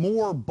through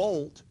more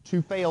bolt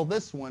to fail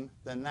this one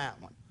than that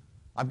one.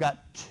 I've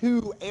got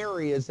two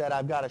areas that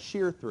I've got to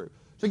shear through.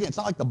 So again, it's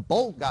not like the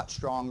bolt got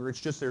stronger. It's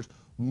just there's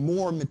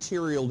more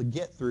material to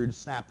get through to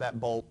snap that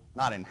bolt,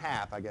 not in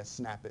half, I guess,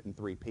 snap it in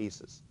 3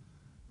 pieces.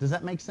 Does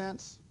that make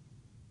sense?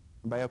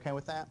 Everybody okay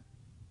with that?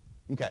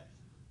 Okay.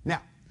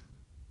 Now,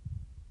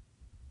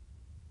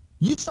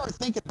 you start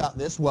thinking about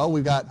this, well,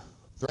 we've got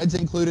threads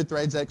included,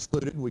 threads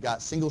excluded. We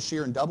got single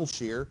shear and double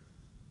shear.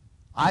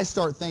 I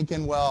start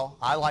thinking, well,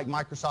 I like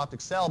Microsoft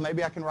Excel.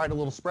 Maybe I can write a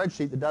little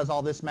spreadsheet that does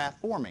all this math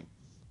for me.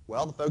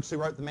 Well, the folks who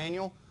wrote the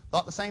manual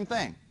thought the same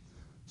thing.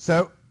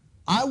 So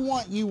I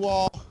want you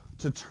all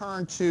to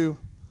turn to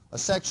a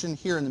section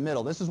here in the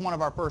middle. This is one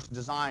of our first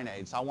design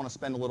aids. I want to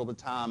spend a little bit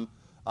of time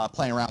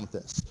playing around with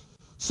this.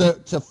 So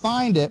to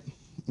find it,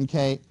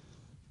 okay,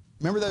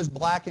 remember those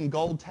black and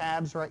gold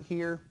tabs right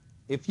here?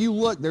 If you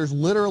look, there's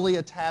literally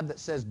a tab that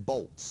says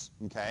bolts,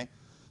 okay?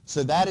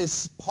 So that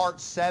is part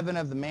 7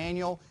 of the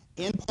manual.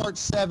 In part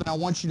 7, I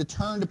want you to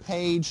turn to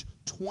page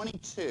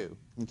 22,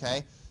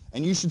 okay?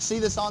 And you should see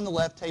this on the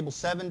left, table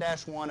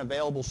 7-1,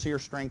 available shear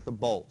strength of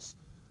bolts.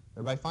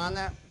 Everybody find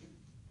that?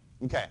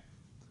 Okay.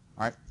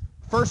 All right.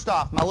 First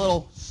off, my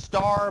little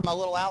star, my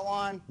little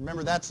outline,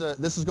 remember this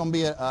is going to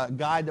be a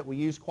guide that we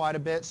use quite a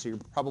bit, so you're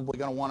probably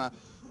going to want to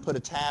put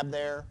a tab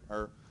there,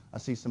 or I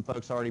see some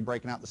folks already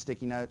breaking out the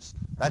sticky notes.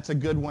 That's a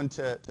good one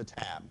to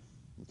tab,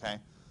 okay?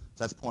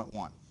 So that's point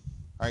 1.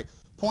 All right.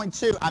 Point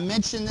 2, I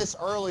mentioned this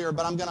earlier,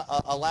 but I'm going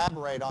to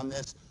elaborate on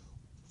this.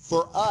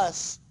 For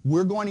us,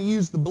 we're going to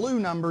use the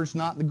blue numbers,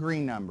 not the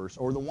green numbers,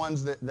 or the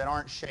ones that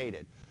aren't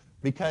shaded.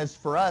 Because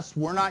for us,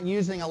 we're not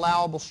using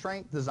allowable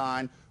strength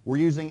design, we're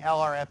using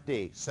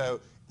LRFD. So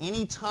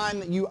anytime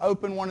that you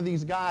open one of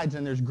these guides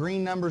and there's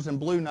green numbers and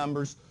blue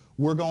numbers,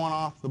 we're going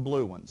off the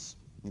blue ones,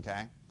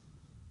 okay?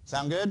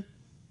 Sound good?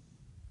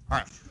 All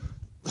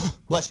right.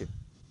 Bless you.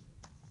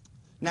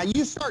 Now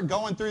you start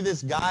going through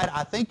this guide,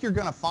 I think you're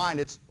going to find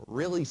it's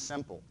really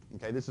simple,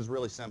 okay? This is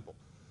really simple.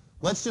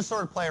 Let's just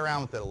sort of play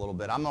around with it a little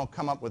bit. I'm going to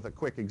come up with a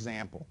quick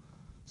example.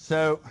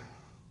 So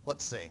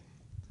let's see.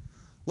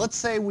 Let's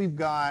say we've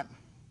got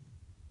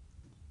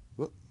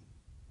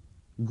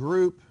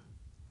group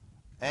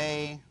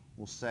A,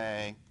 we'll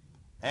say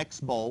X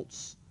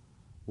bolts.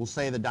 We'll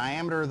say the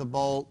diameter of the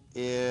bolt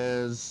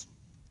is,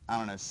 I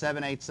don't know,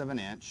 7/8 of an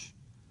inch.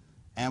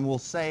 And we'll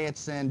say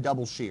it's in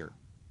double shear.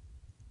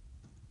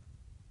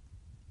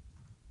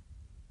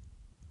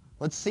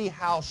 Let's see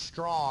how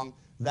strong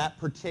that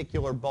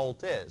particular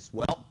bolt is.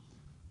 Well,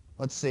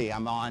 let's see.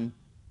 I'm on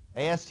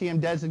ASTM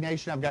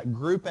designation. I've got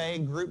Group A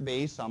and Group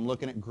B, so I'm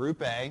looking at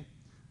Group A.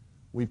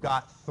 We've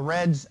got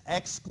threads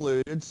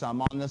excluded, so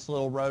I'm on this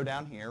little row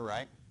down here,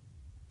 right?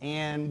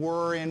 And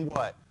we're in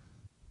what?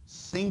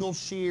 Single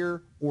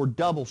shear or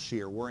double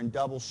shear. We're in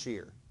double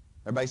shear.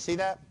 Everybody see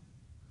that?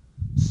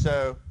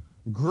 So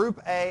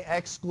Group A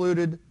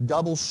excluded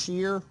double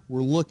shear,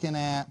 we're looking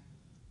at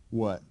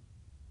what?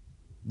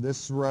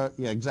 This row,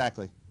 yeah,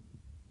 exactly.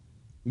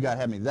 You got to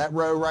have me. That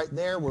row right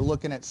there, we're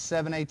looking at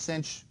 7/8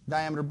 inch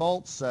diameter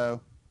bolts,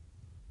 so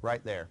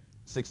right there,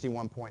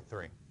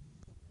 61.3.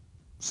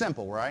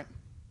 Simple, right?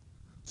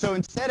 So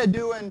instead of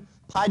doing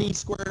pi d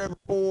squared over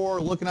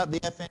 4, looking up the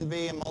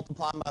FNV and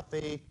multiplying by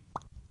phi,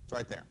 it's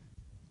right there.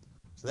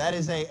 So that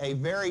is a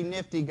very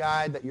nifty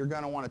guide that you're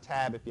going to want to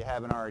tab if you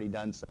haven't already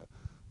done so.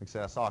 Like I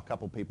said, I saw a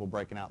couple people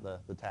breaking out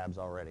the tabs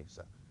already,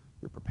 so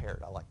you're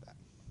prepared. I like that.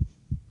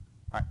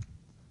 All right.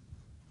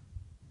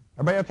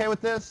 Everybody okay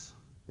with this?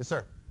 Yes,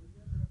 sir.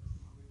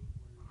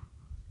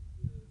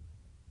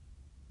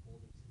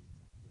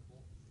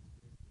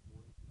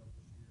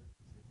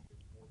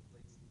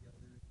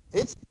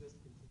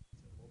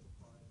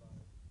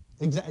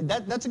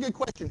 That's a good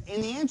question,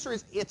 and the answer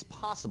is it's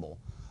possible.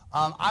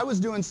 I was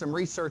doing some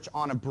research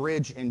on a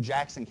bridge in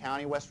Jackson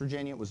County, West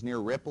Virginia. It was near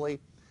Ripley,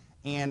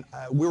 and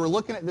we were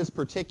looking at this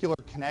particular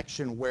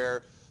connection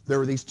where there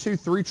were these 2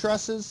 through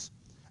trusses,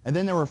 and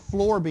then there were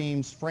floor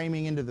beams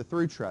framing into the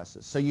through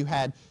trusses. So you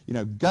had,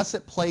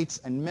 gusset plates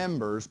and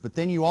members, but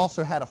then you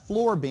also had a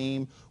floor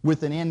beam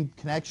with an end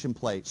connection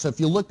plate. So if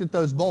you looked at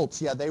those bolts,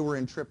 yeah, they were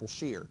in triple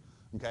shear.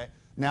 Okay.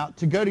 Now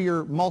to go to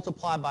your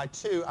multiply by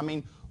 2, I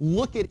mean,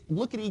 look at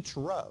each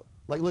row.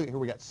 Like, look here,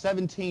 we got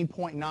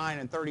 17.9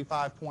 and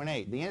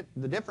 35.8.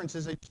 The difference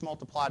is they just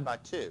multiplied by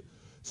 2.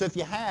 So if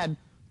you had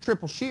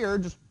triple shear,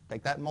 just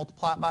take that and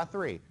multiply it by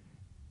 3.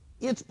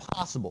 It's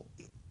possible.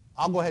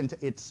 I'll go ahead and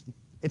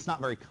it's not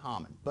very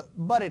common,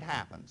 but it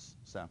happens.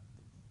 So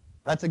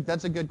that's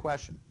a good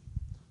question.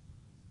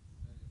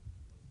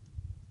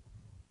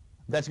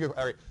 That's good.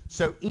 All right.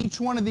 So each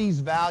one of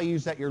these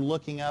values that you're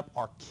looking up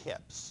are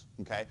kips.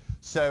 Okay.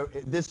 So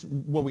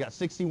we got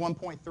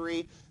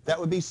 61.3. That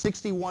would be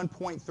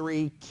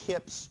 61.3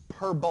 kips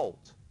per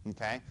bolt.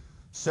 Okay.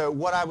 So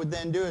what I would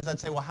then do is I'd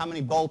say, well, how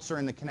many bolts are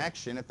in the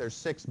connection? If there's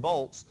 6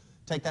 bolts,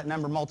 take that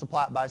number,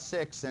 multiply it by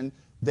 6, and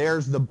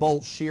there's the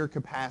bolt shear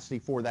capacity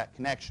for that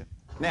connection.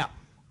 Now,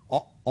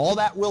 all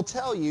that will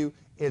tell you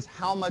is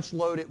how much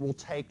load it will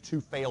take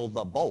to fail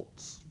the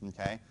bolts.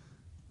 Okay.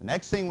 The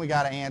next thing we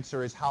got to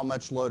answer is how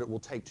much load it will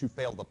take to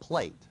fail the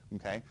plate,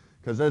 okay?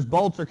 Because those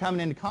bolts are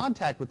coming into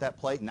contact with that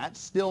plate, and that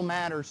still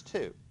matters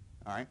too,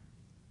 all right?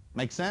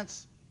 Make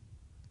sense?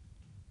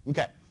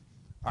 Okay,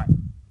 all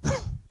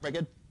right. Very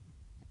good?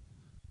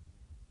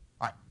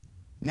 All right,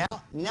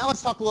 now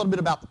let's talk a little bit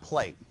about the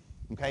plate,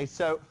 okay?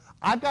 So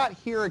I've got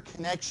here a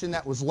connection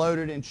that was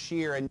loaded in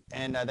shear,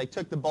 and they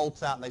took the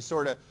bolts out, and they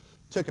sort of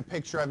took a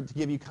picture of it to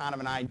give you kind of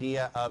an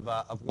idea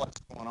of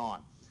what's going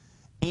on.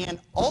 And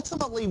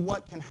ultimately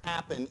what can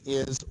happen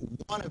is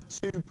one of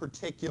two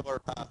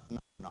particular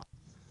phenomena.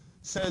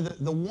 So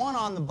the one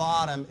on the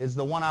bottom is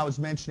the one I was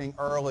mentioning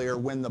earlier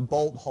when the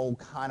bolt hole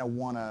kind of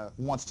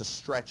wants to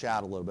stretch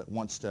out a little bit,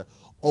 wants to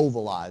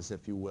ovalize,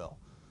 if you will.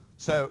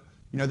 So,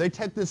 they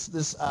took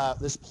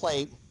this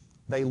plate,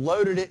 they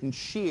loaded it in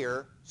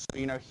shear, so,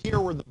 here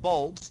were the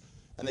bolts,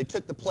 and they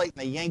took the plate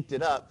and they yanked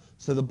it up,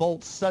 so the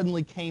bolt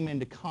suddenly came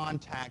into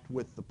contact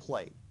with the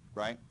plate,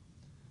 right?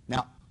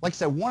 Now, like I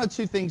said, one of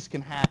two things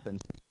can happen.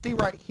 See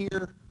right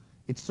here,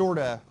 it's sort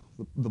of,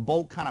 the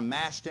bolt kind of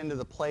mashed into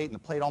the plate, and the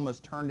plate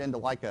almost turned into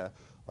like a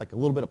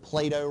little bit of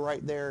Play-Doh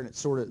right there, and it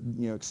sort of,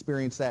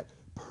 experienced that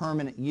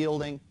permanent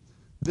yielding.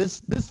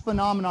 This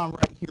phenomenon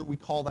right here, we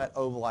call that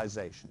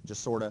ovalization. It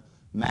just sort of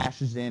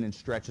mashes in and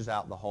stretches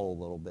out the hole a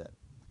little bit.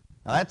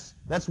 Now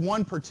that's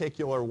one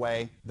particular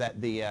way that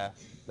the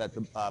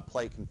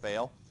plate can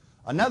fail.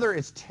 Another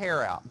is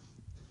tear out.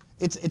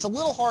 It's a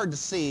little hard to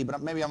see,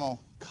 but maybe I'm going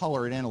to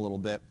color it in a little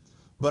bit.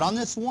 But on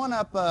this one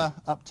up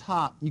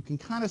top, you can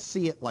kind of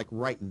see it like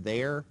right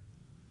there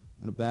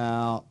and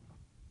about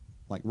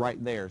like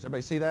right there. Does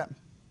everybody see that?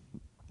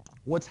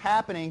 What's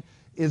happening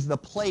is the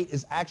plate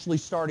is actually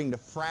starting to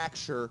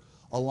fracture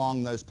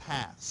along those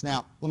paths.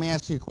 Now, let me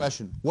ask you a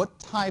question. What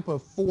type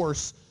of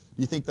force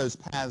do you think those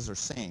paths are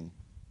seeing?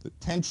 The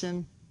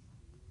tension,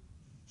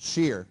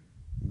 shear.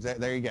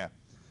 There you go.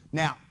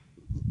 Now,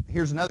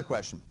 here's another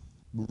question.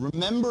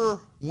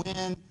 Remember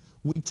when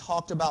we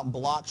talked about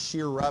block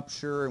shear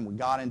rupture and we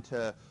got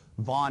into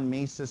von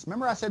Mises?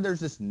 Remember I said there's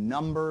this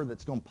number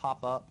that's going to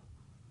pop up?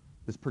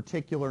 This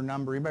particular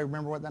number. Anybody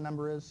remember what that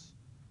number is?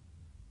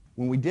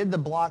 When we did the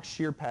block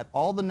shear path,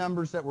 all the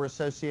numbers that were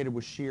associated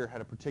with shear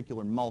had a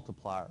particular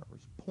multiplier. It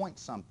was point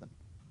something.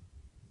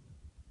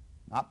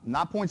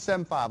 Not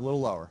 0.75, a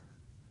little lower.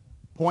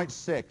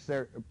 0.6.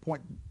 There,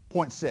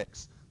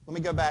 0.6. Let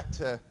me go back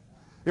to,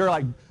 you're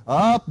like,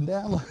 up and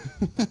down.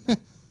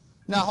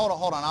 No,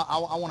 hold on.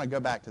 I want to go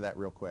back to that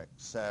real quick.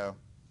 So,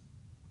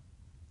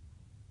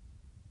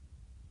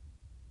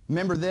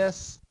 remember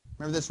this?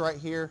 Remember this right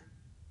here?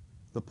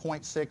 The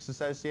 0.6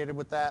 associated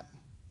with that?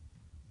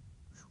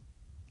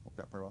 Worked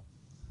out pretty well.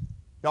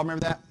 Y'all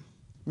remember that?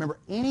 Remember,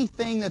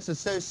 anything that's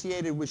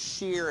associated with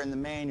shear in the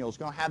manual is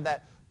going to have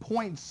that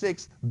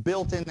 0.6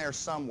 built in there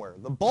somewhere.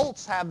 The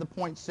bolts have the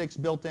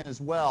 0.6 built in as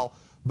well,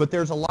 but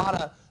there's a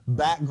lot of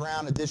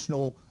background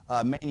additional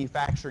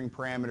manufacturing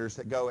parameters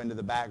that go into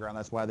the background.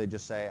 That's why they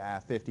just say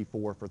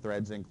 54 for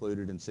threads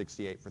included and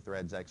 68 for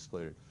threads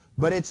excluded.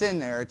 But it's in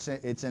there.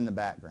 It's in the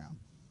background.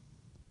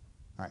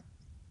 All right.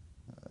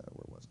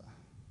 Where was I?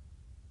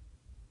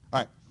 All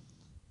right.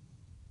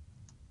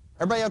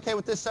 Everybody okay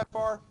with this so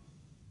far?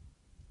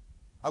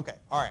 Okay.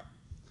 All right.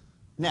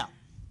 Now,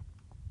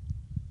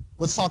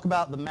 let's talk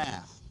about the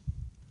math.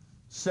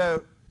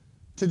 So,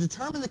 to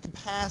determine the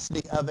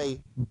capacity of a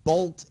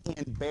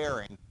bolt-in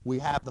bearing, we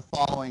have the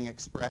following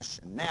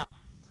expression. Now,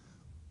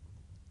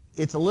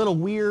 it's a little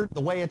weird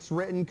the way it's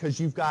written because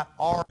you've got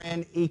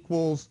Rn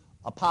equals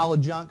a pile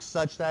of junk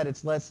such that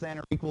it's less than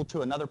or equal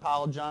to another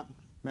pile of junk.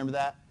 Remember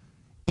that?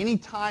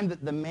 Anytime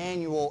that the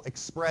manual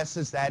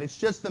expresses that, it's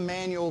just the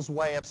manual's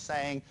way of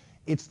saying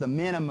it's the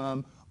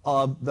minimum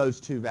of those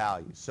two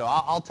values. So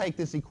I'll take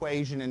this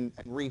equation and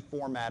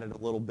reformat it a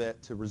little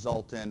bit to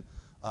result in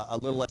a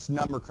little less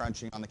number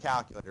crunching on the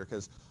calculator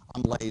because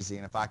I'm lazy,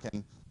 and if I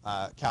can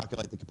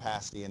calculate the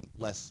capacity and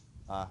less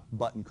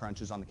button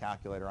crunches on the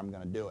calculator, I'm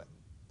going to do it.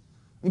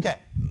 Okay,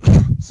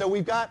 so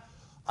we've got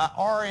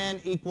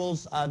Rn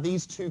equals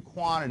these two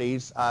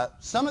quantities.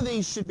 Some of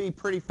these should be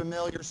pretty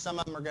familiar. Some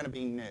of them are going to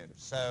be new.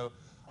 So,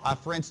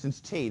 for instance,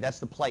 T, that's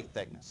the plate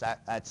thickness.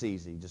 That's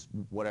easy, just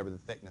whatever the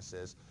thickness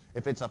is.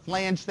 If it's a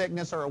flange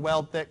thickness or a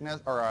weld thickness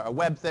or a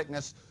web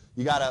thickness,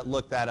 you got to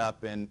look that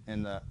up in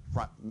the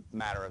front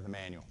matter of the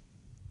manual.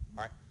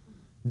 All right.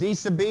 D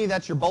sub B,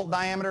 that's your bolt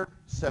diameter.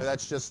 So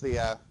that's just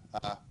the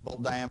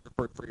bolt diameter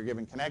for your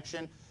given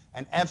connection.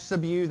 And F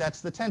sub U,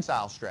 that's the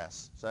tensile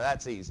stress. So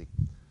that's easy.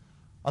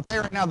 I'll tell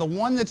you right now, the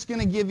one that's going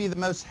to give you the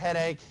most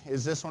headache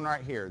is this one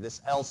right here,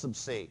 this L sub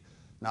C.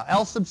 Now,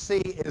 L sub C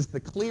is the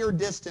clear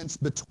distance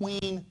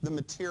between the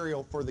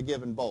material for the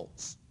given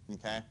bolts.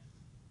 Okay?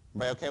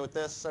 Everybody okay with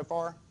this so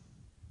far?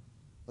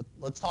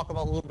 Let's talk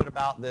about a little bit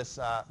about this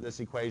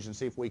equation,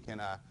 see if we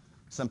can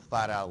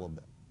simplify it out a little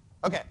bit.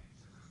 Okay,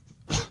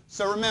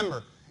 so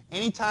remember,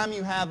 anytime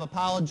you have a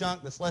pile of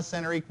junk that's less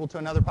than or equal to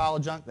another pile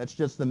of junk, that's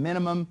just the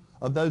minimum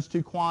of those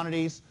two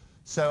quantities.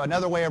 So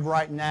another way of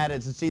writing that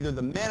is it's either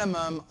the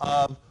minimum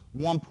of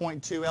 1.2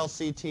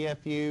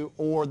 LCTFU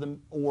or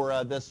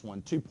this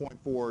one, 2.4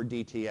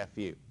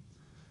 DTFU.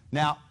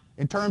 Now,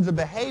 in terms of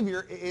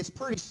behavior, it's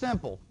pretty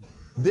simple.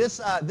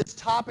 This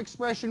top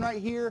expression right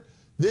here,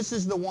 this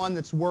is the one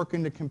that's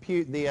working to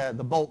compute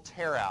the bolt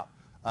tear-out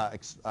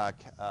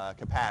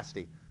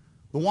capacity.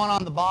 The one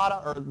on the bottom,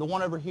 or the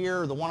one over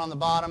here, or the one on the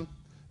bottom,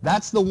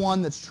 that's the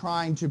one that's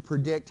trying to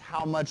predict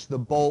how much the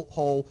bolt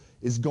hole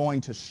is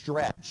going to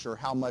stretch, or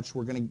how much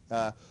we're going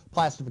to,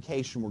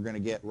 plastification we're going to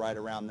get right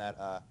around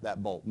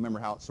that bolt. Remember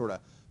how it sort of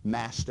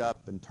mashed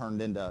up and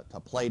turned into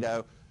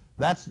Play-Doh?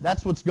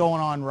 That's what's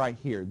going on right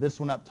here. This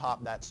one up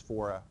top, that's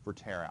for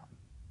tear out.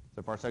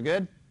 So far, so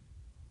good?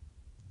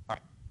 All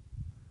right.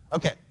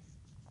 Okay.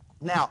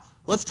 Now,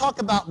 let's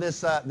talk about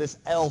this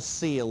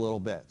LC a little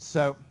bit.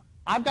 So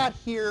I've got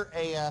here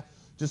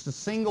just a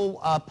single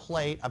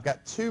plate. I've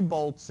got 2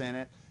 bolts in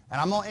it,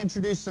 and I'm going to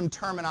introduce some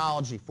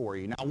terminology for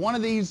you. Now, one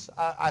of these,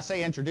 I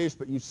say introduce,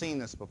 but you've seen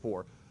this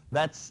before.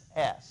 That's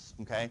S,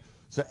 okay?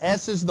 So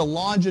S is the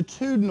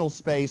longitudinal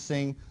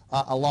spacing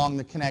along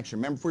the connection.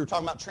 Remember, if we were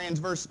talking about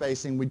transverse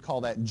spacing, we'd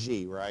call that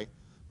G, right?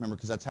 Remember,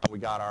 because that's how we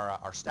got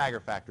our stagger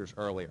factors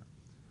earlier.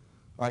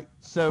 All right,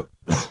 so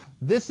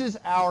this is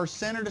our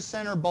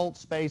center-to-center bolt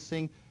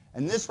spacing,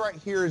 and this right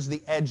here is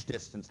the edge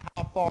distance,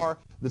 how far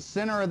the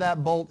center of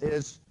that bolt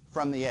is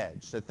from the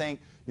edge. So think,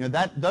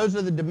 those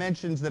are the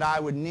dimensions that I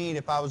would need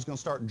if I was going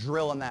to start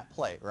drilling that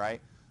plate, right?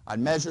 I'd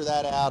measure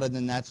that out, and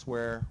then that's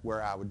where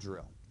I would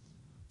drill.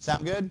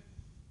 Sound good?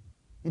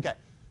 Okay.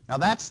 Now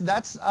that's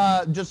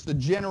just the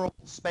general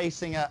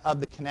spacing of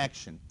the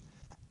connection.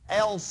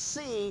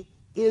 LC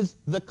is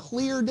the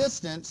clear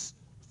distance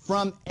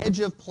from edge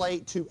of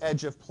plate to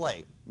edge of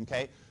plate.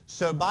 Okay?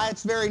 So by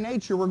its very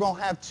nature, we're going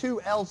to have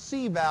 2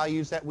 LC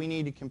values that we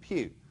need to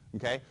compute.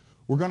 Okay?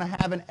 We're going to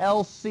have an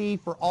LC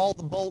for all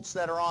the bolts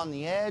that are on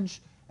the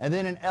edge, and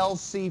then an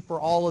LC for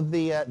all of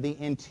the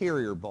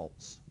interior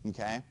bolts.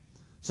 Okay?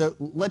 So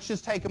let's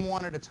just take them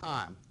one at a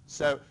time.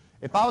 So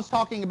if I was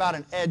talking about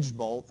an edge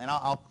bolt, and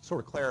I'll sort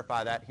of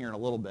clarify that here in a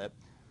little bit.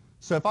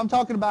 So if I'm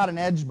talking about an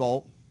edge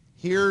bolt,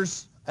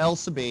 here's L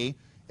sub E.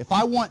 If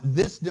I want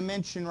this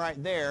dimension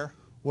right there,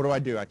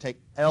 what do? I take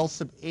L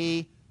sub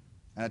E,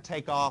 and I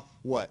take off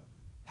what?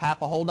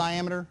 Half a hole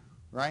diameter,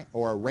 right?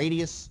 Or a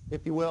radius,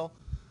 if you will.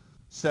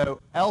 So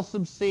L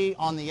sub C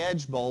on the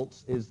edge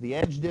bolts is the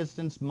edge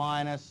distance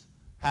minus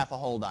half a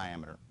hole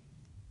diameter.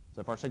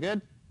 So far, so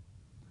good?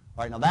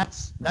 All right, now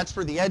that's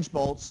for the edge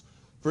bolts.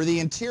 For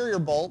the interior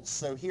bolts,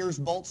 so here's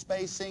bolt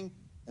spacing,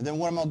 and then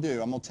what I'm going to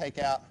do, I'm going to take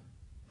out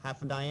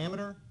half a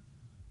diameter,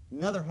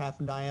 another half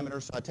a diameter,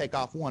 so I take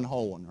off one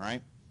whole one,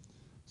 right?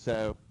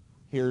 So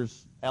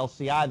here's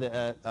LCI,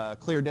 the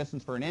clear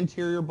distance for an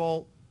interior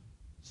bolt,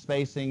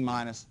 spacing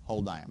minus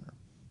hole diameter.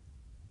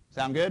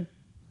 Sound good?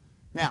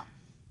 Now,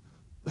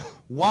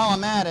 while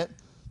I'm at it,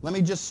 let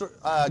me just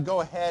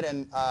go ahead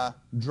and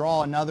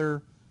draw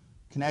another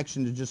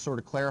connection to just sort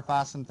of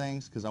clarify some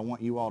things, because I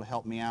want you all to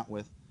help me out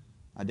with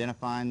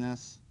identifying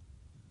this.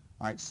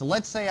 All right, so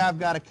let's say I've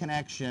got a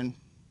connection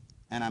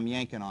and I'm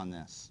yanking on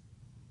this.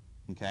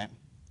 Okay?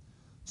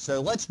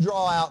 So let's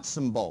draw out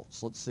some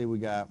bolts. Let's see, we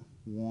got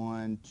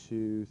 1,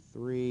 2,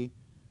 3,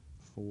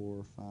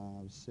 4, 5,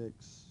 6,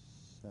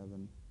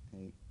 7,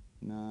 8,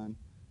 9,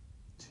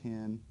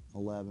 10,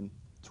 11,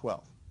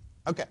 12.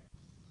 Okay.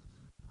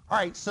 All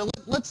right, so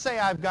let's say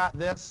I've got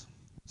this.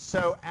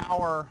 So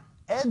our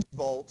edge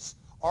bolts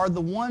are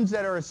the ones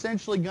that are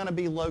essentially going to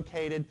be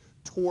located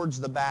towards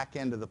the back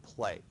end of the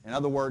plate. In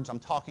other words, I'm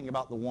talking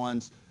about the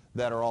ones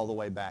that are all the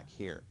way back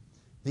here.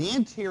 The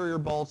interior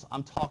bolts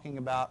I'm talking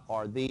about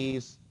are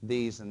these,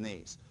 and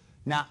these.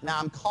 Now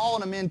I'm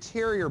calling them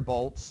interior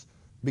bolts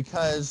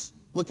because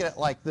look at it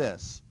like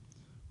this.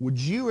 Would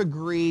you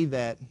agree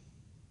that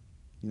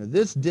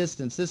this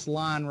distance, this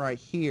line right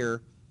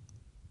here,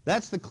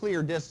 that's the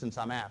clear distance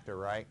I'm after,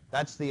 right?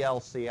 That's the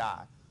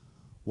LCI.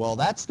 Well,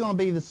 that's going to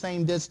be the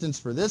same distance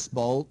for this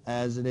bolt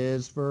as it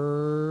is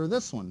for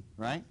this one,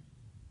 right?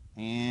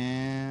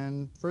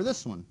 And for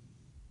this one.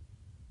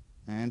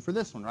 And for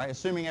this one, right?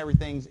 Assuming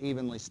everything's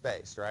evenly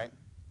spaced, right?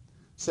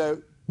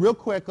 So real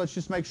quick, let's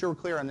just make sure we're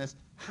clear on this.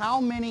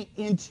 How many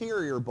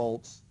interior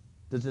bolts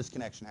does this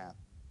connection have?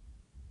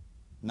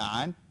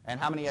 9. And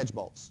how many edge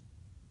bolts?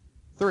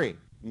 3.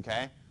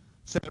 Okay?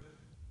 So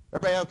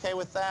everybody okay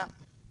with that?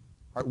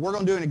 All right, we're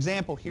going to do an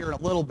example here in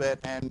a little bit,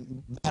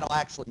 and that'll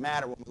actually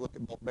matter when we look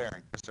at bolt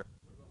bearing. Yes, sir.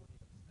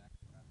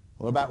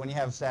 What about when you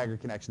have a staggered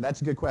connection?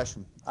 That's a good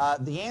question.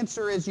 The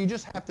answer is you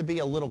just have to be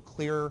a little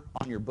clearer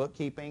on your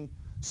bookkeeping.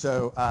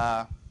 So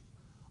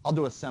I'll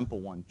do a simple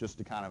one just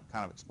to kind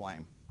of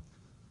explain.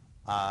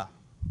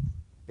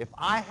 If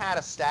I had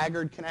a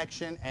staggered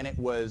connection and it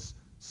was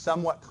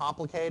somewhat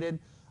complicated,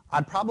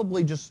 I'd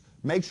probably just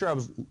make sure I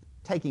was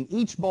taking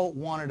each bolt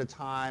one at a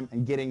time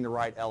and getting the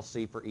right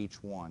LC for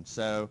each one.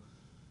 So,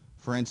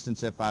 for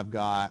instance, if I've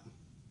got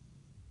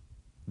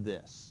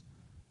this,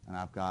 and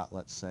I've got,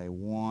 let's say,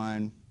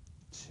 1,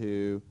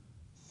 2,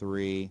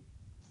 3,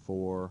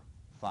 4,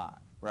 5,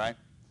 right?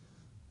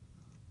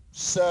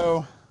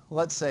 So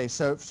let's say,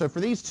 so for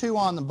these 2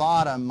 on the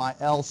bottom, my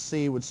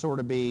LC would sort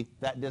of be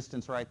that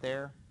distance right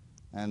there,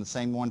 and the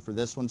same one for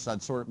this one, so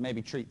I'd sort of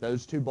maybe treat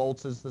those 2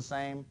 bolts as the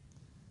same.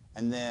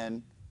 And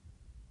then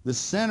the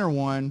center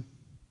one,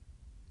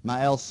 my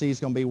LC is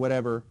going to be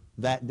whatever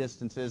that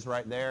distance is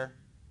right there,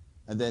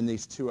 and then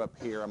these 2 up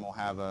here, I'm going to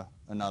have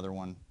another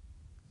one,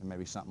 and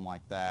maybe something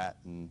like that,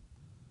 and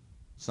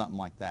something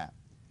like that.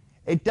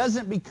 It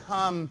doesn't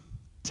become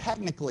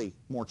technically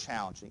more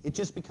challenging. It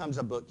just becomes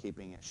a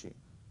bookkeeping issue.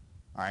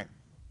 All right?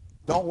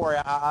 Don't worry,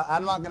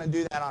 I'm not going to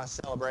do that on a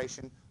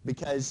celebration,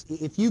 because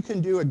if you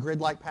can do a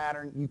grid-like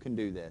pattern, you can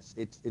do this.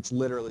 It's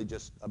literally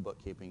just a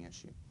bookkeeping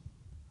issue.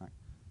 All right.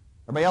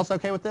 Everybody else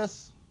okay with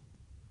this?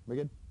 We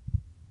good?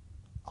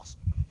 Awesome.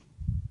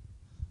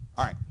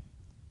 All right.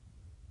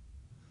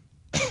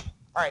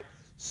 All right,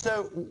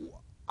 so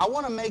I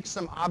want to make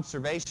some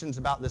observations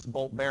about this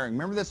bolt bearing.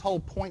 Remember this whole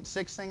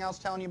 0.6 thing I was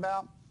telling you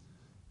about?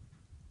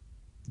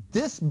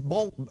 This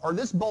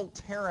bolt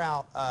tear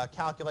out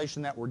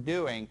calculation that we're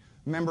doing,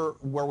 remember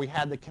where we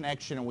had the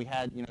connection and we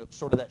had,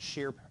 sort of that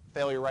shear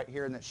failure right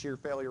here and that shear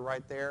failure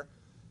right there?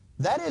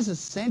 That is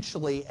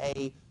essentially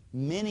a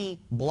mini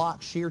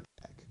block shear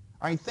check.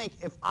 I mean, think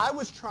if I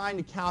was trying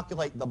to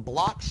calculate the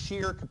block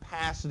shear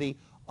capacity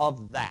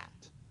of that.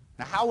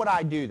 Now, how would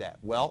I do that?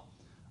 Well,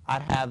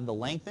 I'd have the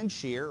length in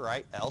shear,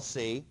 right,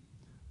 LC,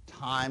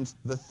 times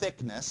the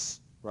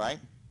thickness, right,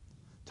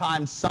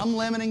 times some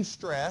limiting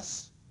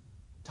stress,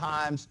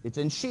 times it's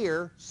in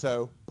shear,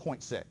 so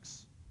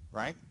 0.6,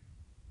 right?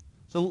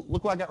 So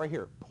look what I got right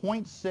here,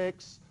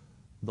 0.6,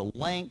 the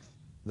length,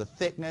 the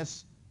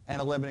thickness,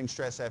 and a limiting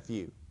stress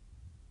FU.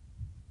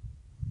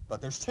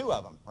 But there's two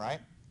of them, right?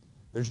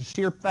 There's a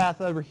shear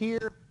path over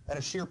here and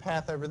a shear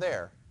path over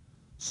there.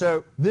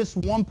 So this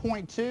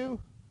 1.2,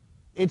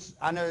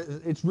 I know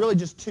it's really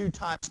just 2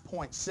 times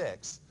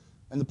 0.6,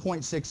 and the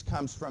 0.6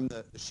 comes from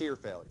the shear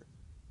failure,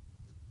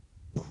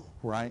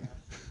 right?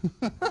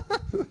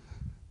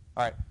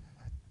 All right,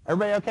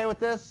 everybody okay with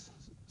this?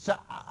 So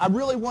I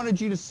really wanted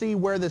you to see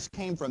where this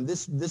came from.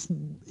 This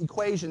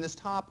equation, this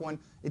top one,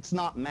 it's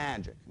not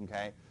magic,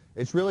 okay?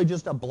 It's really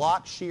just a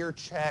block shear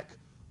check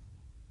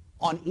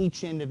on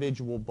each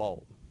individual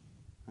bolt.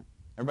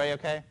 Everybody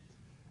okay?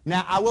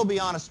 Now, I will be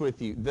honest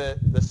with you.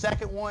 The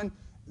second one,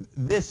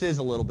 this is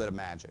a little bit of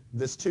magic.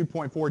 This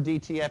 2.4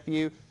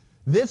 DTFU,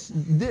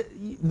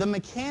 the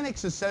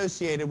mechanics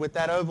associated with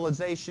that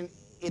ovalization,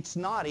 it's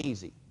not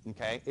easy,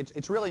 okay?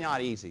 It's really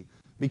not easy,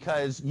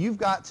 because you've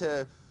got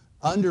to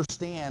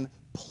understand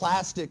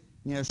plastic,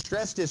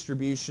 stress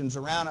distributions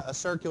around a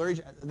circular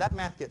region. That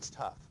math gets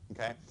tough,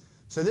 okay?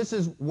 So this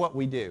is what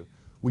we do.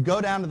 We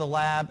go down to the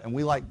lab, and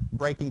we like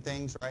breaking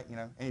things, right?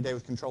 Any day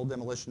with controlled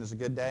demolition is a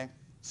good day.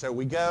 So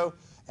we go,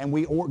 and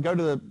we go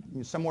to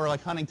somewhere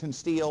like Huntington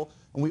Steel,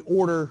 and we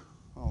order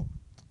a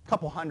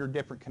couple hundred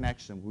different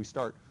connections. We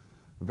start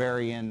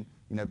varying,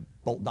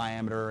 bolt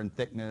diameter and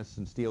thickness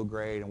and steel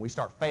grade, and we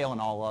start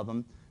failing all of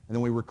them. And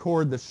then we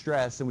record the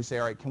stress, and we say,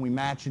 all right, can we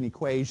match an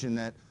equation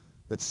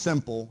that's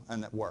simple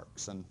and that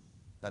works? And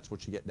that's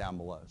what you get down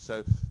below.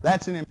 So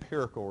that's an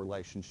empirical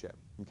relationship,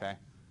 okay?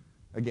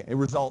 Again, it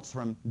results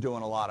from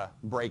doing a lot of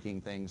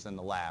breaking things in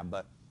the lab,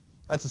 but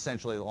that's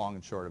essentially the long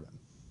and short of it.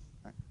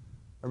 All right.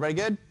 Everybody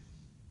good?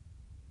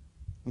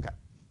 Okay.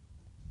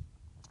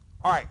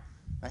 All right.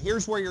 Now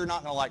here's where you're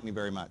not going to like me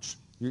very much.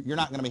 You're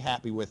not going to be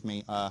happy with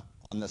me on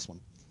this one.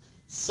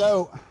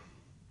 So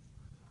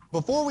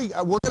before we're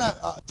going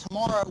to,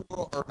 tomorrow,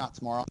 or not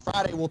tomorrow, on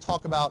Friday, we'll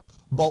talk about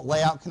bolt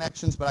layout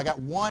connections, but I got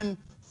one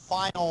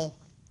final,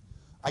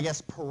 I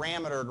guess,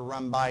 parameter to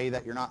run by you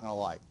that you're not going to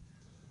like.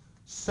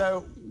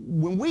 So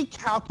when we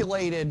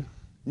calculated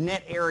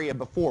net area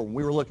before, when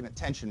we were looking at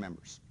tension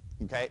members,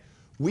 okay,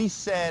 we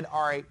said,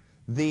 all right,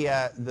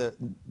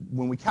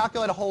 when we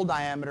calculate a hole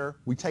diameter,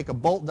 we take a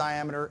bolt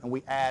diameter and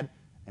we add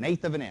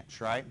 1/8 of an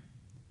inch, right?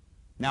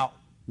 Now,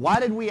 why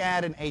did we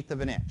add 1/8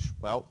 of an inch?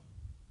 Well,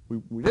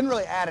 we didn't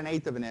really add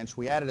 1/8 of an inch.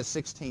 We added a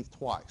 1/16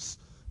 twice.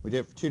 We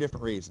did it for two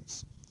different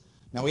reasons.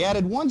 Now, we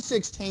added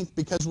 1/16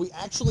 because we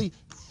actually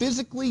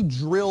physically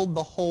drilled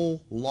the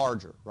hole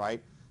larger,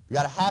 right? You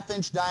got a 1/2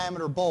 inch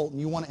diameter bolt and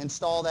you want to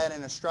install that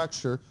in a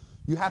structure,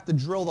 you have to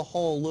drill the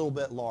hole a little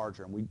bit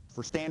larger. And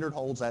for standard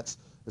holes, that's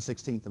a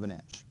 1/16 of an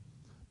inch.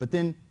 But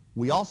then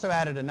we also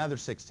added another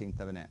 1/16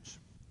 of an inch.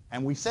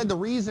 And we said the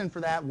reason for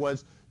that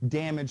was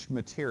damaged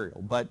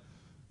material. But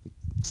the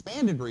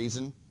expanded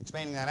reason,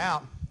 expanding that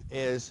out,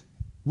 is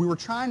we were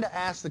trying to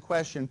ask the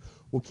question,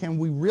 well, can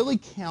we really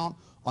count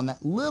on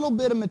that little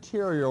bit of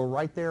material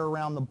right there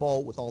around the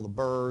bolt with all the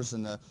burrs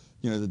and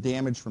the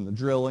damage from the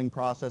drilling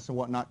process and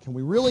whatnot? Can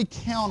we really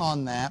count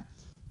on that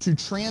to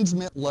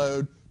transmit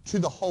load to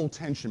the whole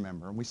tension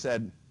member? And we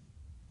said,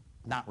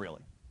 not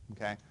really,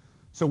 okay?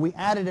 So we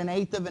added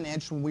 1/8 of an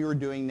inch when we were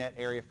doing net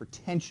area for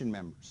tension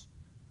members.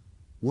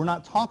 We're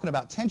not talking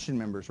about tension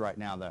members right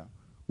now, though.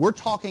 We're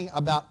talking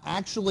about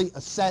actually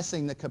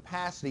assessing the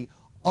capacity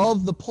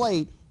of the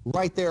plate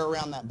right there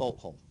around that bolt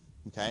hole,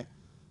 okay?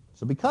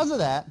 So because of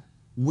that,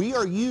 we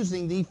are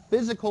using the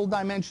physical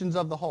dimensions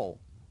of the hole.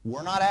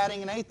 We're not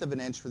adding 1/8 of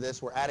an inch for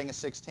this. We're adding a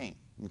 1/16,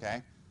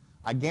 okay?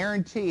 I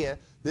guarantee you,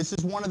 this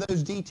is one of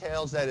those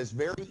details that is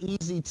very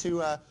easy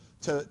to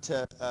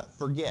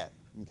forget,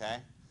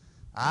 okay?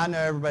 I know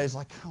everybody's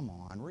like, come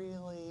on,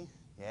 really?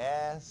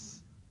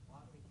 Yes? Why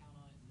do we count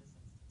on it in this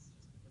instance?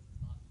 Just because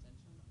it's not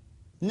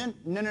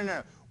tension?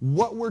 No.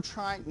 What we're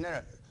trying, no.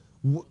 It's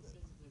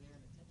physically there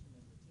in the tension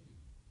member too.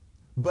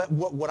 But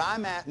what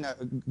I'm at, no,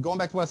 going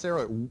back to what I said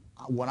earlier,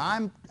 what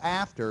I'm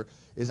after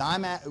is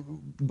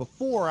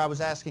before I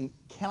was asking,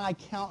 can I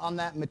count on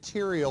that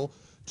material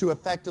to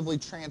effectively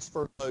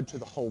transfer load to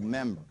the whole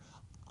member?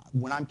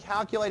 When I'm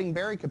calculating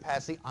bearing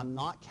capacity, I'm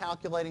not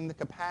calculating the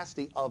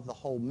capacity of the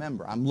whole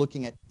member. I'm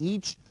looking at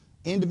each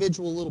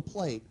individual little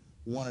plate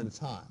one at a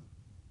time,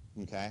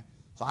 okay?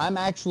 So I'm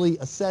actually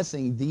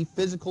assessing the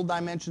physical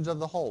dimensions of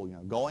the whole,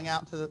 going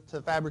out to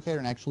the fabricator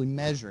and actually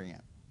measuring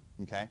it,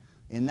 okay?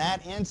 In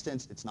that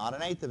instance, it's not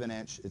an 1/8 of an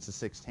inch, it's a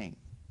 1/16,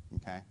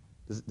 okay?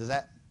 Does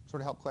that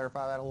sort of help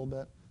clarify that a little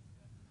bit?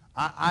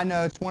 I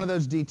know it's one of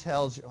those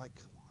details, you're like,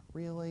 come on,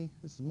 really?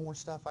 This is more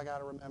stuff I got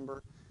to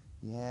remember?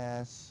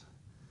 Yes.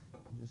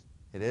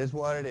 It is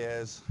what it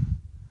is.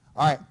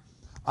 All right.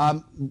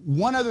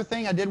 One other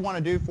thing I did want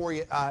to do for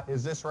you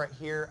is this right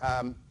here.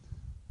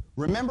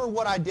 Remember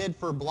what I did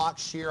for block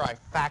shear? I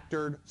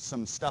factored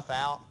some stuff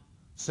out.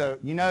 So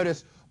you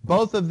notice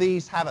both of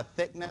these have a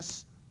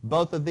thickness.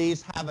 Both of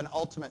these have an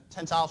ultimate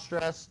tensile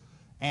stress.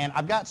 And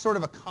I've got sort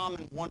of a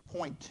common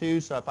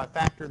 1.2, so if I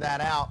factor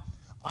that out,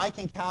 I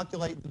can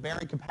calculate the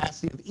bearing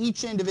capacity of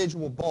each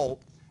individual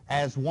bolt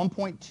as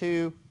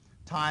 1.2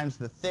 times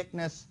the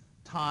thickness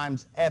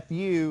times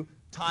FU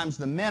times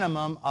the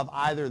minimum of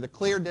either the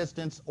clear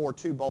distance or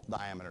 2 bolt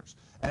diameters.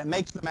 And it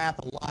makes the math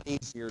a lot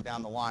easier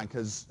down the line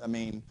because, I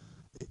mean,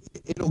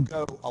 it'll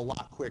go a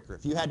lot quicker.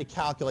 If you had to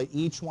calculate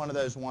each one of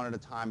those one at a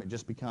time, it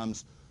just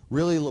becomes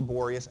really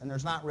laborious, and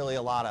there's not really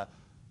a lot of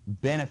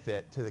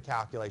benefit to the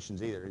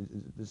calculations either.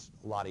 It's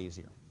a lot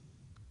easier.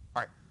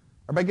 All right.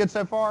 Everybody good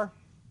so far?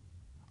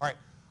 All right.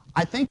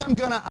 I think I'm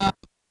going to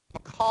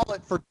call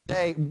it for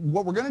today.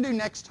 What we're going to do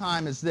next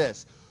time is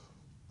this.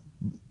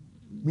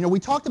 We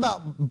talked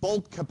about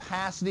bolt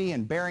capacity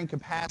and bearing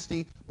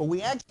capacity, but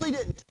we actually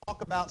didn't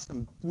talk about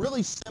some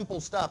really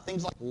simple stuff,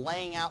 things like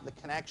laying out the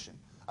connection.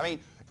 I mean,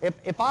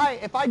 if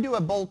I do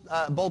a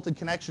bolted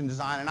connection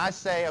design and I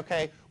say,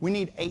 okay, we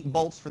need 8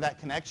 bolts for that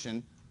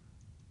connection,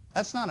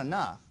 that's not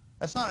enough.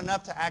 That's not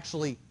enough to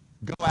actually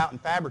go out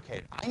and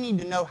fabricate it. I need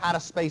to know how to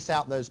space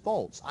out those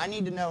bolts. I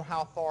need to know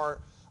how far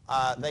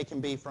they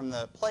can be from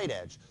the plate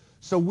edge.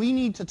 So we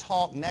need to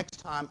talk next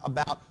time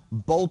about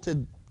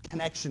bolted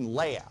connection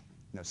layout.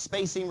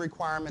 Spacing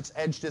requirements,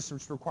 edge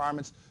distance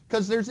requirements,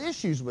 because there's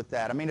issues with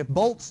that. I mean, if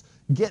bolts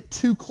get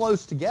too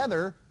close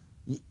together,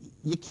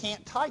 you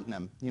can't tighten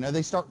them.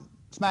 They start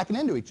smacking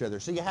into each other,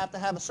 so you have to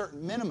have a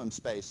certain minimum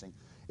spacing.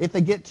 If they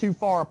get too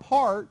far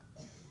apart,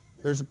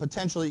 there's a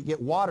potential you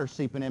get water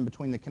seeping in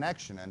between the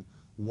connection, and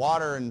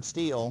water and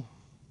steel,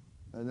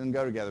 it doesn't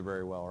go together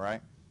very well,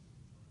 right?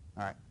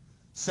 All right.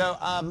 So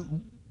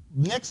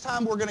next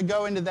time we're going to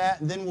go into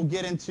that, and then we'll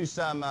get into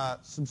some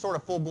sort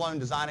of full-blown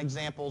design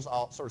examples.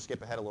 I'll sort of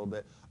skip ahead a little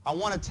bit. I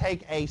want to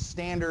take a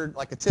standard,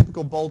 like a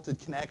typical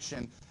bolted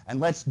connection, and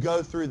let's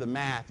go through the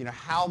math.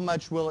 How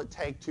much will it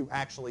take to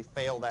actually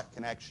fail that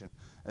connection?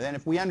 And then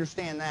if we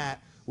understand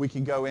that, we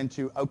can go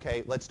into,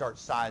 okay, let's start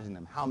sizing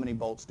them. How many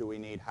bolts do we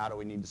need? How do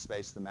we need to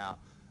space them out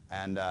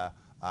and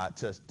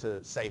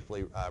to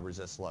safely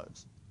resist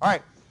loads? All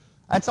right.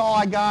 That's all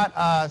I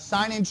got.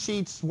 Sign-in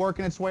sheets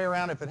working its way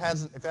around. If it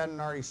hadn't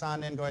already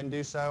signed in, go ahead and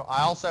do so.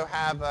 I also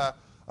have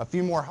a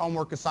few more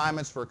homework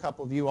assignments for a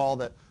couple of you all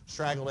that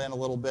straggled in a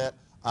little bit.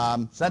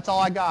 So that's all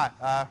I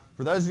got.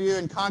 For those of you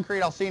in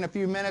concrete, I'll see you in a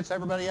few minutes.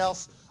 Everybody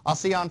else, I'll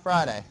see you on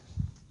Friday.